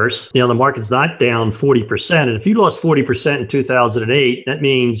not worse. The market's not down 40%. And if you lost 40% in 2008, that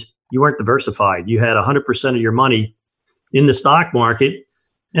means you weren't diversified. You had 100% of your money in the stock market.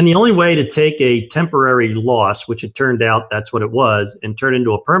 And the only way to take a temporary loss, which it turned out that's what it was, and turn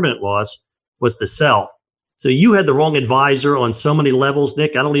into a permanent loss was to sell. So you had the wrong advisor on so many levels,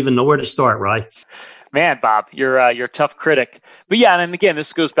 Nick. I don't even know where to start, right? Man, Bob, you're a tough critic. But yeah, and again,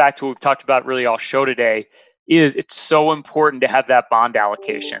 this goes back to what we've talked about really all show today, is it's so important to have that bond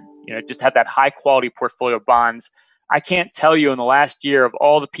allocation. Just have that high quality portfolio of bonds. I can't tell you in the last year of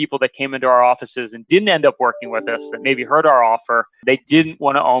all the people that came into our offices and didn't end up working with us, that maybe heard our offer, they didn't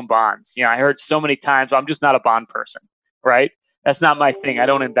want to own bonds. I heard so many times, I'm just not a bond person, right? That's not my thing. I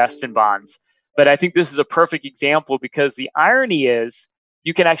don't invest in bonds. But I think this is a perfect example, because the irony is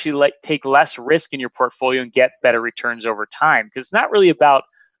you can actually take less risk in your portfolio and get better returns over time. Because it's not really about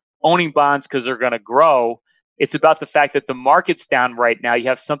owning bonds because they're going to grow. It's about the fact that the market's down right now. You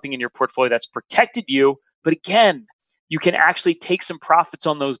have something in your portfolio that's protected you. But again, you can actually take some profits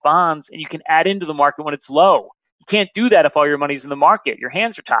on those bonds and you can add into the market when it's low. You can't do that if all your money's in the market. Your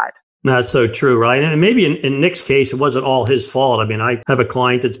hands are tied. That's so true, right? And maybe in Nick's case, it wasn't all his fault. I mean, I have a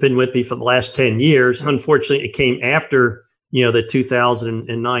client that's been with me for the last 10 years. Unfortunately, it came after, the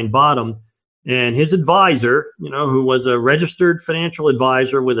 2009 bottom. And his advisor, who was a registered financial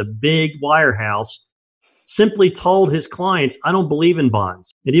advisor with a big wirehouse, simply told his clients, I don't believe in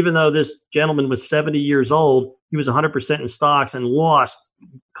bonds. And even though this gentleman was 70 years old, he was 100% in stocks and lost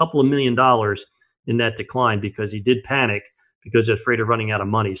a couple of $1 million in that decline because he did panic, because they're afraid of running out of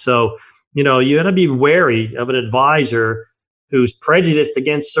money. So, you got to be wary of an advisor who's prejudiced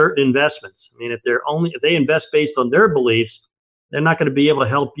against certain investments. I mean, if they invest based on their beliefs, they're not going to be able to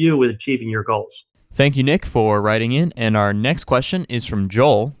help you with achieving your goals. Thank you, Nick, for writing in. And our next question is from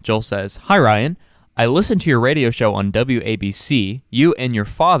Joel. Joel says, Hi, Ryan. I listen to your radio show on WABC. You and your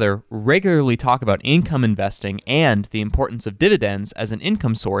father regularly talk about income investing and the importance of dividends as an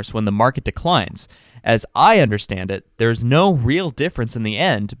income source when the market declines. As I understand it, there's no real difference in the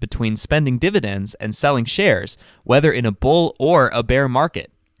end between spending dividends and selling shares, whether in a bull or a bear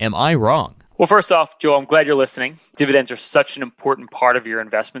market. Am I wrong? Well, first off, Joe, I'm glad you're listening. Dividends are such an important part of your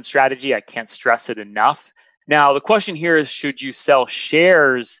investment strategy. I can't stress it enough. Now, the question here is, should you sell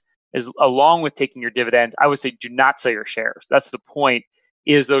shares along with taking your dividends? I would say do not sell your shares. That's the point,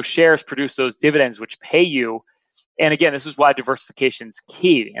 is those shares produce those dividends which pay you. And again, this is why diversification is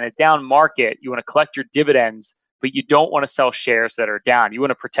key. In a down market, you want to collect your dividends, but you don't want to sell shares that are down. You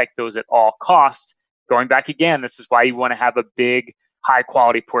want to protect those at all costs. Going back again, this is why you want to have a big, high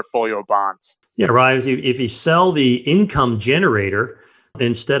quality portfolio of bonds. Yeah, right. If you sell the income generator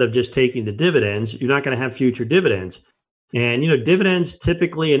instead of just taking the dividends, you're not going to have future dividends. And, dividends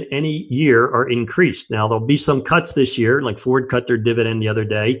typically in any year are increased. Now, there'll be some cuts this year, like Ford cut their dividend the other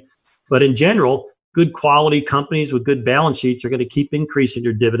day. But in general, good quality companies with good balance sheets are going to keep increasing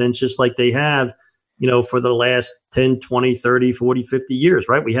their dividends just like they have, for the last 10, 20, 30, 40, 50 years,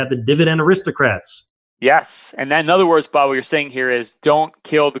 right? We have the dividend aristocrats. Yes. And then in other words, Bob, what you're saying here is don't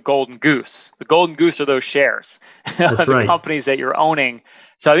kill the golden goose. The golden goose are those shares, That's the right. companies that you're owning.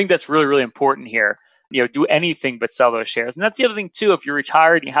 So I think that's really, really important here. Do anything but sell those shares. And that's the other thing too. If you're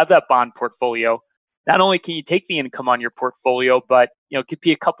retired and you have that bond portfolio, not only can you take the income on your portfolio, but it could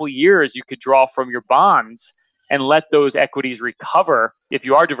be a couple of years you could draw from your bonds and let those equities recover if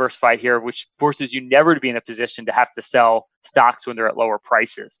you are diversified here, which forces you never to be in a position to have to sell stocks when they're at lower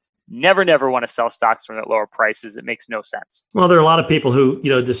prices. Never want to sell stocks when they're at lower prices. It makes no sense. Well, there are a lot of people who,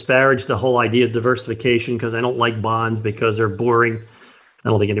 disparage the whole idea of diversification because they don't like bonds because they're boring. I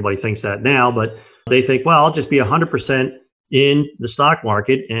don't think anybody thinks that now, but they think, well, I'll just be 100% in the stock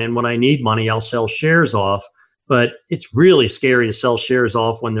market. And when I need money, I'll sell shares off. But it's really scary to sell shares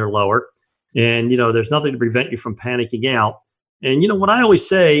off when they're lower. And, there's nothing to prevent you from panicking out. And, what I always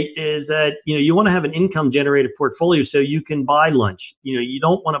say is that, you want to have an income generated portfolio so you can buy lunch. You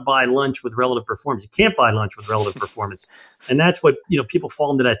don't want to buy lunch with relative performance. You can't buy lunch with relative performance. And that's what, people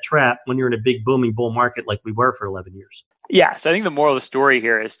fall into that trap when you're in a big booming bull market like we were for 11 years. Yeah. So I think the moral of the story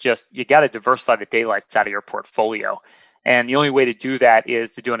here is just you got to diversify the daylights out of your portfolio. And the only way to do that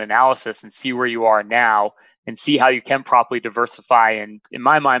is to do an analysis and see where you are now and see how you can properly diversify. And in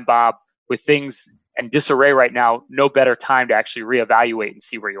my mind, Bob, with things in disarray right now, no better time to actually reevaluate and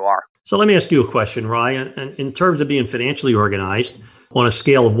see where you are. So let me ask you a question, Ryan. And in terms of being financially organized, on a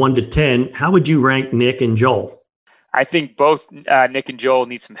scale of 1 to 10, how would you rank Nick and Joel? I think both Nick and Joel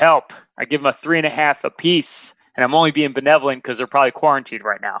need some help. I give them a 3.5 apiece, and I'm only being benevolent because they're probably quarantined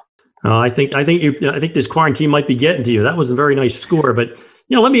right now. I think this quarantine might be getting to you. That was a very nice score, but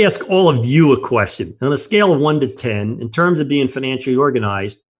let me ask all of you a question. On a scale of 1 to 10, in terms of being financially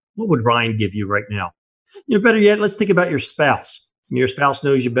organized, what would Ryan give you right now? Better yet, let's think about your spouse. Your spouse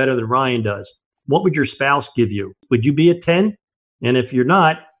knows you better than Ryan does. What would your spouse give you? Would you be a 10? And if you're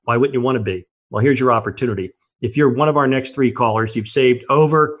not, why wouldn't you want to be? Well, here's your opportunity. If you're one of our next 3 callers, you've saved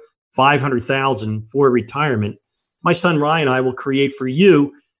over $500,000 for retirement. My son Ryan and I will create for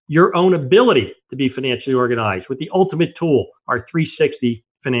you your own ability to be financially organized with the ultimate tool, our 360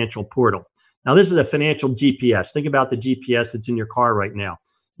 financial portal. Now, this is a financial GPS. Think about the GPS that's in your car right now.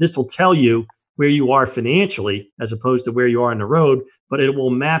 This will tell you where you are financially as opposed to where you are on the road, but it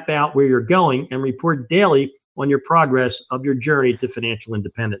will map out where you're going and report daily on your progress of your journey to financial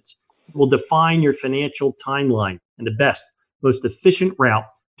independence. It will define your financial timeline and the best, most efficient route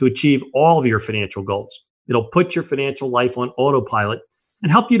to achieve all of your financial goals. It'll put your financial life on autopilot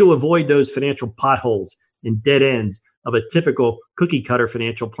and help you to avoid those financial potholes and dead ends of a typical cookie cutter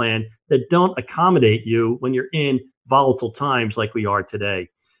financial plan that don't accommodate you when you're in volatile times like we are today.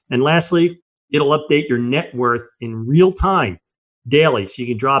 And lastly, it'll update your net worth in real time daily so you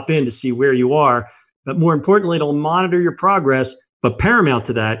can drop in to see where you are. But more importantly, it'll monitor your progress. But paramount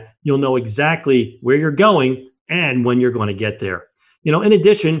to that, you'll know exactly where you're going and when you're going to get there. In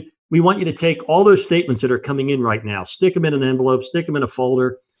addition, we want you to take all those statements that are coming in right now, stick them in an envelope, stick them in a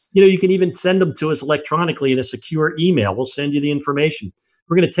folder. You can even send them to us electronically in a secure email. We'll send you the information.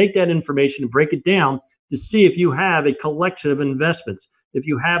 We're going to take that information and break it down to see if you have a collection of investments, if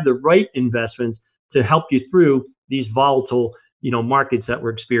you have the right investments to help you through these volatile, markets that we're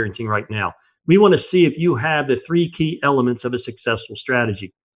experiencing right now. We want to see if you have the 3 key elements of a successful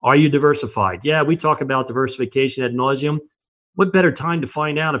strategy. Are you diversified? Yeah, we talk about diversification ad nauseum. What better time to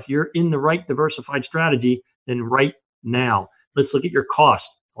find out if you're in the right diversified strategy than right now? Let's look at your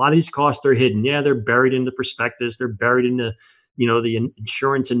cost. A lot of these costs are hidden. Yeah, they're buried in the prospectus. They're buried in the, the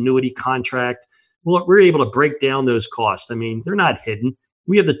insurance annuity contract. Well, we're able to break down those costs. I mean, they're not hidden.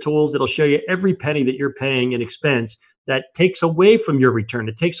 We have the tools that'll show you every penny that you're paying in expense that takes away from your return.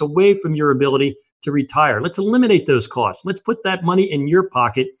 It takes away from your ability to retire. Let's eliminate those costs. Let's put that money in your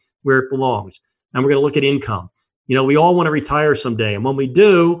pocket where it belongs. And we're going to look at income. We all want to retire someday. And when we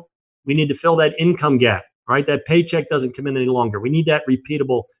do, we need to fill that income gap, right? That paycheck doesn't come in any longer. We need that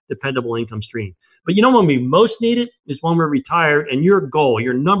repeatable, dependable income stream. But when we most need it is when we're retired, and your goal,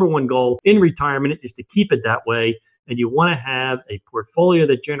 your number one goal in retirement is to keep it that way. And you want to have a portfolio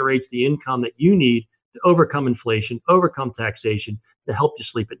that generates the income that you need to overcome inflation, overcome taxation, to help you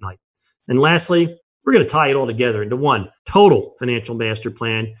sleep at night. And lastly, we're going to tie it all together into one total financial master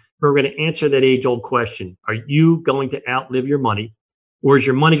plan. We're going to answer that age-old question. Are you going to outlive your money, or is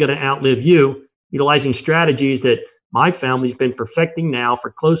your money going to outlive you? Utilizing strategies that my family's been perfecting now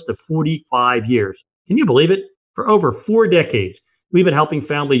for close to 45 years. Can you believe it? For over 4 decades, we've been helping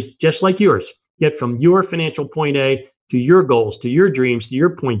families just like yours get from your financial point A to your goals, to your dreams, to your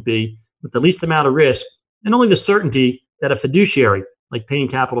point B with the least amount of risk and only the certainty that a fiduciary like Payne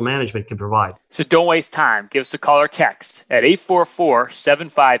Capital Management can provide. So don't waste time. Give us a call or text at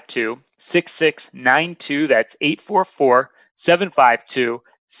 844-752-6692. That's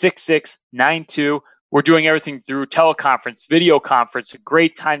 844-752-6692. We're doing everything through teleconference, video conference, a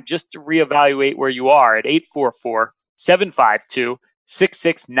great time just to reevaluate where you are at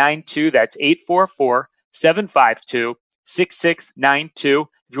 844-752-6692. That's 844-752-6692. If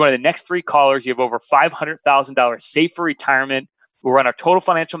you're one of the next 3 callers, you have over $500,000 saved for retirement. We'll run our total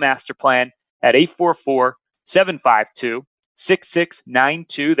financial master plan at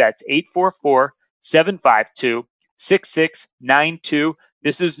 844-752-6692. That's 844-752-6692.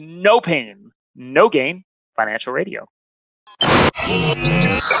 This is No Payne, No Gain Financial Radio.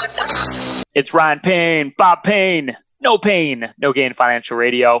 It's Ryan Payne, Bob Payne, No Payne, No Gain Financial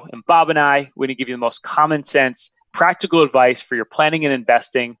Radio. And Bob and I, we're going to give you the most common sense, practical advice for your planning and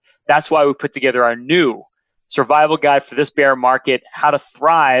investing. That's why we put together our new survival guide for this bear market, how to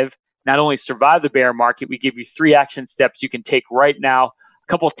thrive, not only survive the bear market. We give you 3 action steps you can take right now, a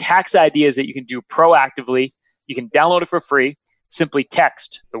couple of tax ideas that you can do proactively. You can download it for free. Simply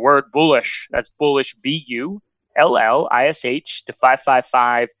text the word bullish. That's bullish, BULLISH to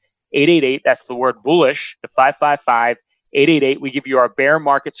 555-888. That's the word bullish to 555-888. We give you our bear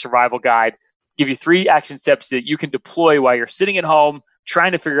market survival guide, give you 3 action steps that you can deploy while you're sitting at home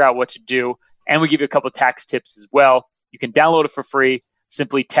trying to figure out what to do. And we give you a couple of tax tips as well. You can download it for free.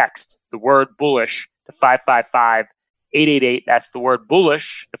 Simply text the word bullish to 555-888. That's the word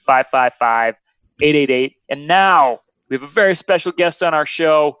bullish to 555-888. And now we have a very special guest on our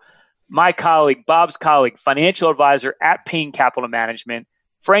show, my colleague, Bob's colleague, financial advisor at Payne Capital Management,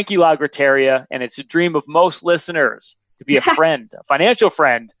 Frankie Lagrotteria. And it's a dream of most listeners to be a friend, a financial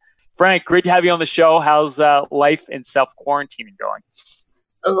friend. Frank, great to have you on the show. How's life in self-quarantining going?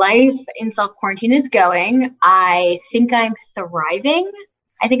 Life in self-quarantine is going. I think I'm thriving.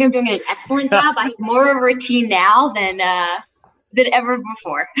 I think I'm doing an excellent job. I have more of a routine now than ever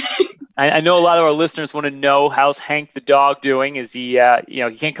before. I know a lot of our listeners want to know, how's Hank the dog doing? Is he,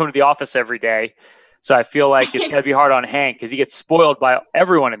 he can't come to the office every day. So I feel like it's got to be hard on Hank because he gets spoiled by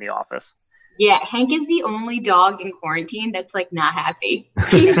everyone in the office. Yeah, Hank is the only dog in quarantine that's like not happy.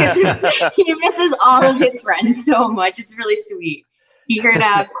 He misses all of his friends so much. It's really sweet. He heard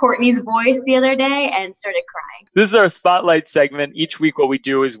Courtney's voice the other day and started crying. This is our spotlight segment. Each week what we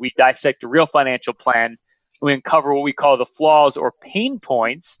do is we dissect a real financial plan. We uncover what we call the flaws or pain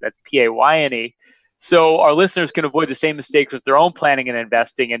points. That's P-A-Y-N-E. So our listeners can avoid the same mistakes with their own planning and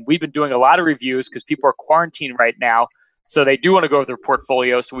investing. And we've been doing a lot of reviews because people are quarantined right now. So they do want to go over their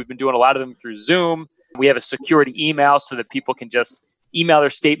portfolio. So we've been doing a lot of them through Zoom. We have a security email so that people can just email their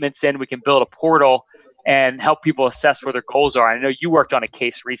statements in. We can build a portal and help people assess where their goals are. I know you worked on a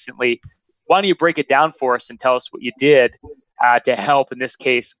case recently. Why don't you break it down for us and tell us what you did to help, in this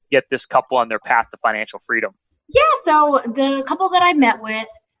case, get this couple on their path to financial freedom? Yeah, so the couple that I met with,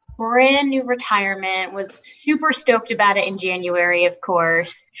 brand new retirement, was super stoked about it in January, of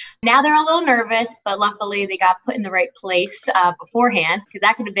course. Now they're a little nervous, but luckily they got put in the right place beforehand, because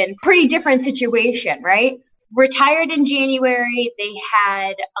that could have been a pretty different situation, right? Retired in January, they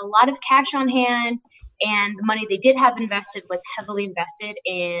had a lot of cash on hand, and the money they did have invested was heavily invested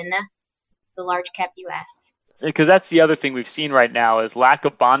in the large cap US. Because that's the other thing we've seen right now is lack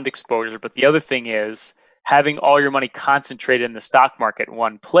of bond exposure. But the other thing is having all your money concentrated in the stock market in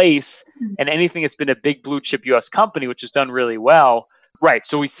one place, and anything that's been a big blue chip US company, which has done really well. Right.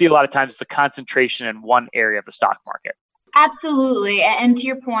 So we see a lot of times it's a concentration in one area of the stock market. Absolutely. And to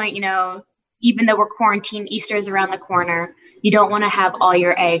your point, even though we're quarantined, Easter is around the corner. You don't want to have all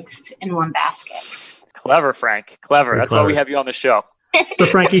your eggs in one basket. Clever, Frank. Clever. That's why we have you on the show. So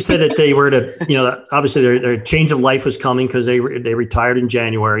Frankie said that they were to, obviously their change of life was coming because they retired in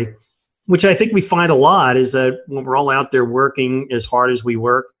January, which I think we find a lot is that when we're all out there working as hard as we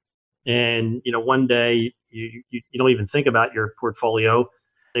work, and one day you don't even think about your portfolio.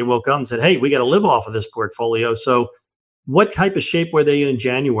 They woke up and said, "Hey, we got to live off of this portfolio." So, what type of shape were they in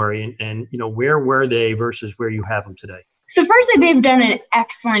January, and where were they versus where you have them today? So, firstly, they've done an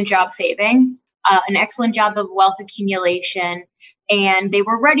excellent job saving, an excellent job of wealth accumulation, and they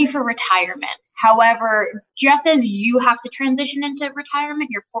were ready for retirement. However, just as you have to transition into retirement,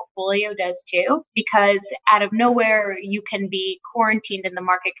 your portfolio does too, because out of nowhere, you can be quarantined and the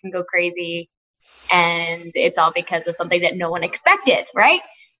market can go crazy. And it's all because of something that no one expected, right?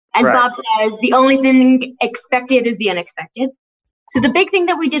 As right. Bob says, the only thing expected is the unexpected. So the big thing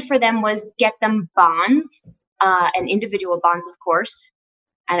that we did for them was get them bonds and individual bonds, of course.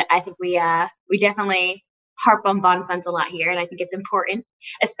 And I think we definitely harp on bond funds a lot here, and I think it's important,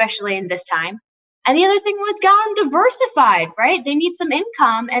 especially in this time. And the other thing was got them diversified, right? They need some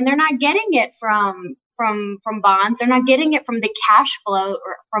income, and they're not getting it from bonds. They're not getting it from the cash flow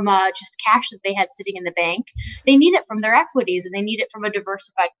or from just cash that they had sitting in the bank. They need it from their equities, and they need it from a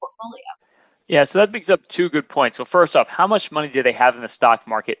diversified portfolio. Yeah, so that brings up two good points. So first off, how much money did they have in the stock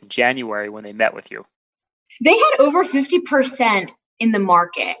market in January when they met with you? They had over 50% in the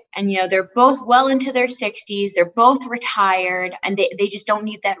market, and they're both well into their 60s. They're both retired, and they just don't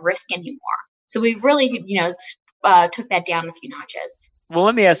need that risk anymore. So we really took that down a few notches. Well,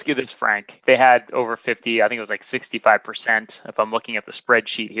 let me ask you this, Frank. They had over 50, I think it was like 65%, if I'm looking at the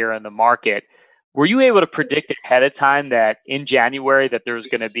spreadsheet here in the market. Were you able to predict ahead of time that in January that there was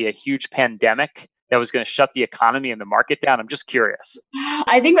going to be a huge pandemic that was going to shut the economy and the market down? I'm just curious.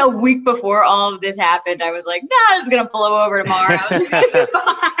 I think a week before all of this happened, I was like, nah, it's going to blow over tomorrow. This is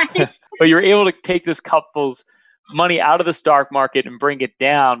fine. But you're able to take this couple's money out of the stock market and bring it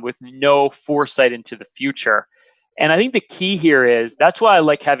down with no foresight into the future. And I think the key here is that's why I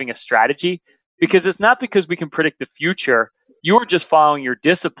like having a strategy, because it's not because we can predict the future. You were just following your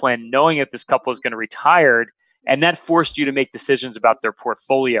discipline, knowing that this couple is going to retire, and that forced you to make decisions about their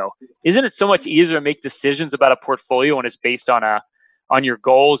portfolio. Isn't it so much easier to make decisions about a portfolio when it's based on your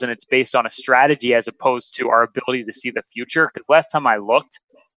goals and it's based on a strategy as opposed to our ability to see the future? Because last time I looked,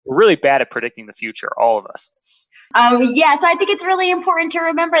 we're really bad at predicting the future, all of us. Yeah, so I think it's really important to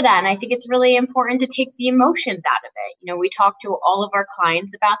remember that. And I think it's really important to take the emotions out of it. We talk to all of our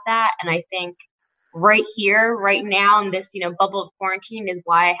clients about that. And I think right here, right now in this, bubble of quarantine is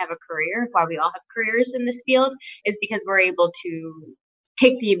why I have a career, why we all have careers in this field, is because we're able to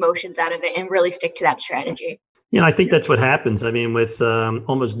take the emotions out of it and really stick to that strategy. Yeah, I think that's what happens. I mean, with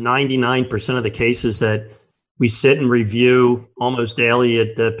almost 99% of the cases that we sit and review almost daily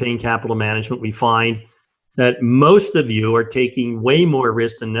at Payne Capital Management, we find that most of you are taking way more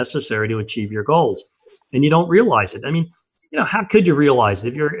risk than necessary to achieve your goals, and you don't realize it. I mean, how could you realize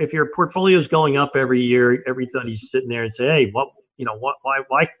it? If your portfolio is going up every year, everybody's sitting there and say, "Hey,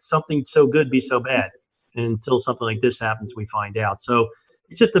 why something so good be so bad?" And until something like this happens, we find out. So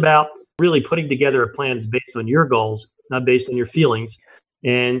it's just about really putting together a plan that's based on your goals, not based on your feelings.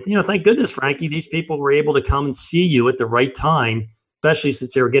 And thank goodness, Frankie, these people were able to come and see you at the right time, especially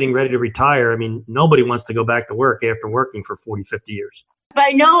since they were getting ready to retire. I mean, nobody wants to go back to work after working for 40, 50 years.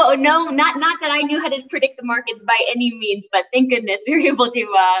 But no, not that I knew how to predict the markets by any means, but thank goodness we were able to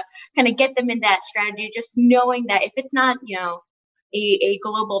kind of get them in that strategy, just knowing that if it's not, a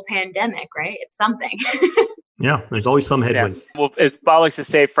global pandemic, right, it's something. Yeah, there's always some headwind. Yeah. Well, as Bob likes to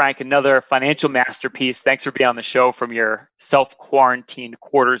say, Frank, another financial masterpiece. Thanks for being on the show from your self-quarantined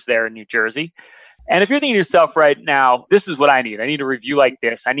quarters there in New Jersey. And if you're thinking to yourself right now, this is what I need. I need a review like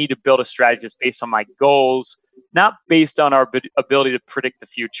this. I need to build a strategy that's based on my goals, not based on our ability to predict the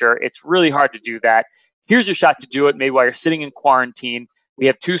future. It's really hard to do that. Here's your shot to do it. Maybe while you're sitting in quarantine, we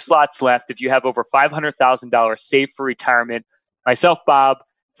have 2 slots left. If you have over $500,000 saved for retirement, myself, Bob,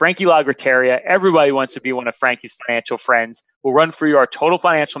 Frankie Lagrotteria, everybody wants to be one of Frankie's financial friends. We'll run for you our total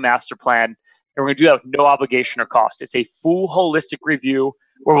financial master plan, and we're going to do that with no obligation or cost. It's a full holistic review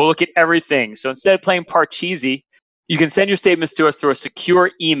where we'll look at everything. So instead of playing Parcheesi, you can send your statements to us through a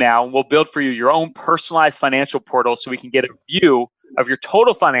secure email, and we'll build for you your own personalized financial portal so we can get a view of your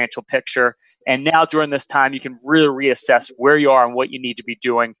total financial picture. And now during this time, you can really reassess where you are and what you need to be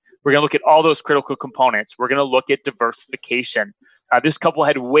doing. We're going to look at all those critical components. We're going to look at diversification. This couple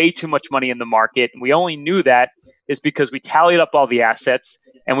had way too much money in the market, and we only knew that is because we tallied up all the assets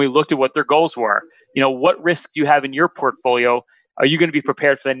and we looked at what their goals were. What risks do you have in your portfolio? Are you going to be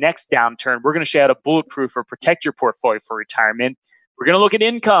prepared for the next downturn? We're going to show you how to bulletproof or protect your portfolio for retirement. We're going to look at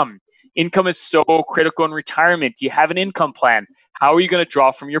income. Income is so critical in retirement. Do you have an income plan? How are you going to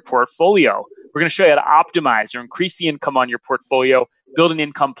draw from your portfolio? We're going to show you how to optimize or increase the income on your portfolio, build an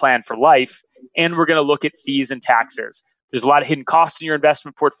income plan for life, and we're going to look at fees and taxes. There's a lot of hidden costs in your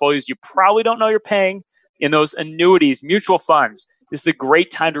investment portfolios you probably don't know you're paying in those annuities, mutual funds. This is a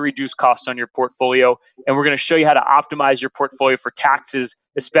great time to reduce costs on your portfolio, and we're going to show you how to optimize your portfolio for taxes,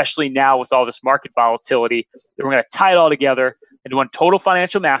 especially now with all this market volatility. And we're going to tie it all together into one total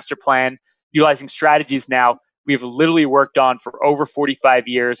financial master plan, utilizing strategies now we've literally worked on for over 45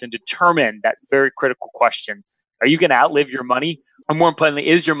 years and determined that very critical question. Are you going to outlive your money? Or more importantly,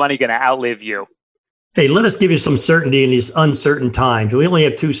 is your money going to outlive you? Hey, let us give you some certainty in these uncertain times. We only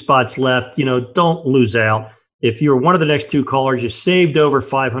have 2 spots left. Don't lose out. If you're one of the next 2 callers, you saved over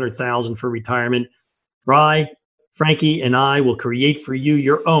 $500,000 for retirement. Frankie, and I will create for you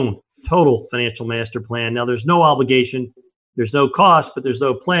your own total financial master plan. Now, there's no obligation, there's no cost, but there's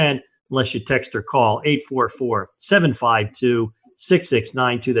no plan unless you text or call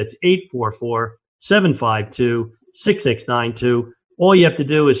 844-752-6692. That's 844-752-6692. All you have to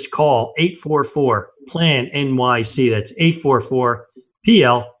do is call 844-PLAN-NYC. That's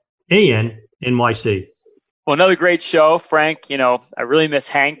 844-PLAN-NYC. Well, another great show, Frank. You know, I really miss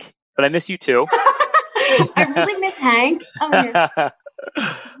Hank, but I miss you too. I really miss Hank. Yeah.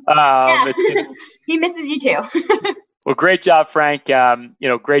 He misses you too. Well, great job, Frank.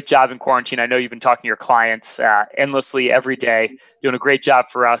 Great job in quarantine. I know you've been talking to your clients endlessly every day, doing a great job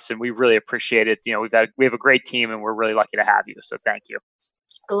for us, and we really appreciate it. You know, we have a great team, and we're really lucky to have you. So thank you.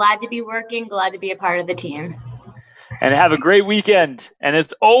 Glad to be working. Glad to be a part of the team. And have a great weekend. And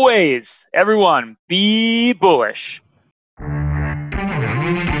as always, everyone, be bullish.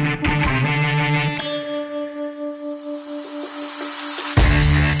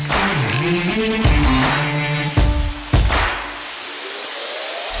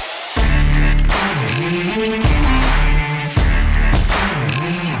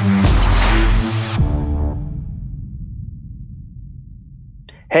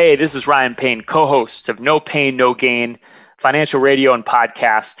 Hey, this is Ryan Payne, co-host of No Payne, No Gain, financial radio and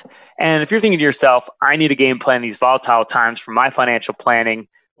podcast. And if you're thinking to yourself, I need a game plan in these volatile times for my financial planning,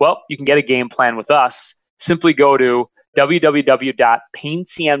 well, you can get a game plan with us. Simply go to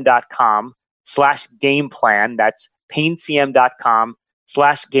www.paynecm.com/game plan. That's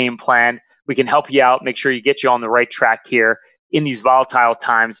paynecm.com/game plan. We can help you out, make sure you get you on the right track here in these volatile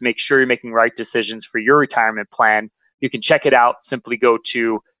times. Make sure you're making right decisions for your retirement plan. You can check it out. Simply go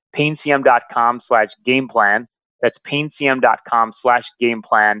to paynecm.com/game plan. That's paynecm.com/game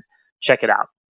plan. Check it out.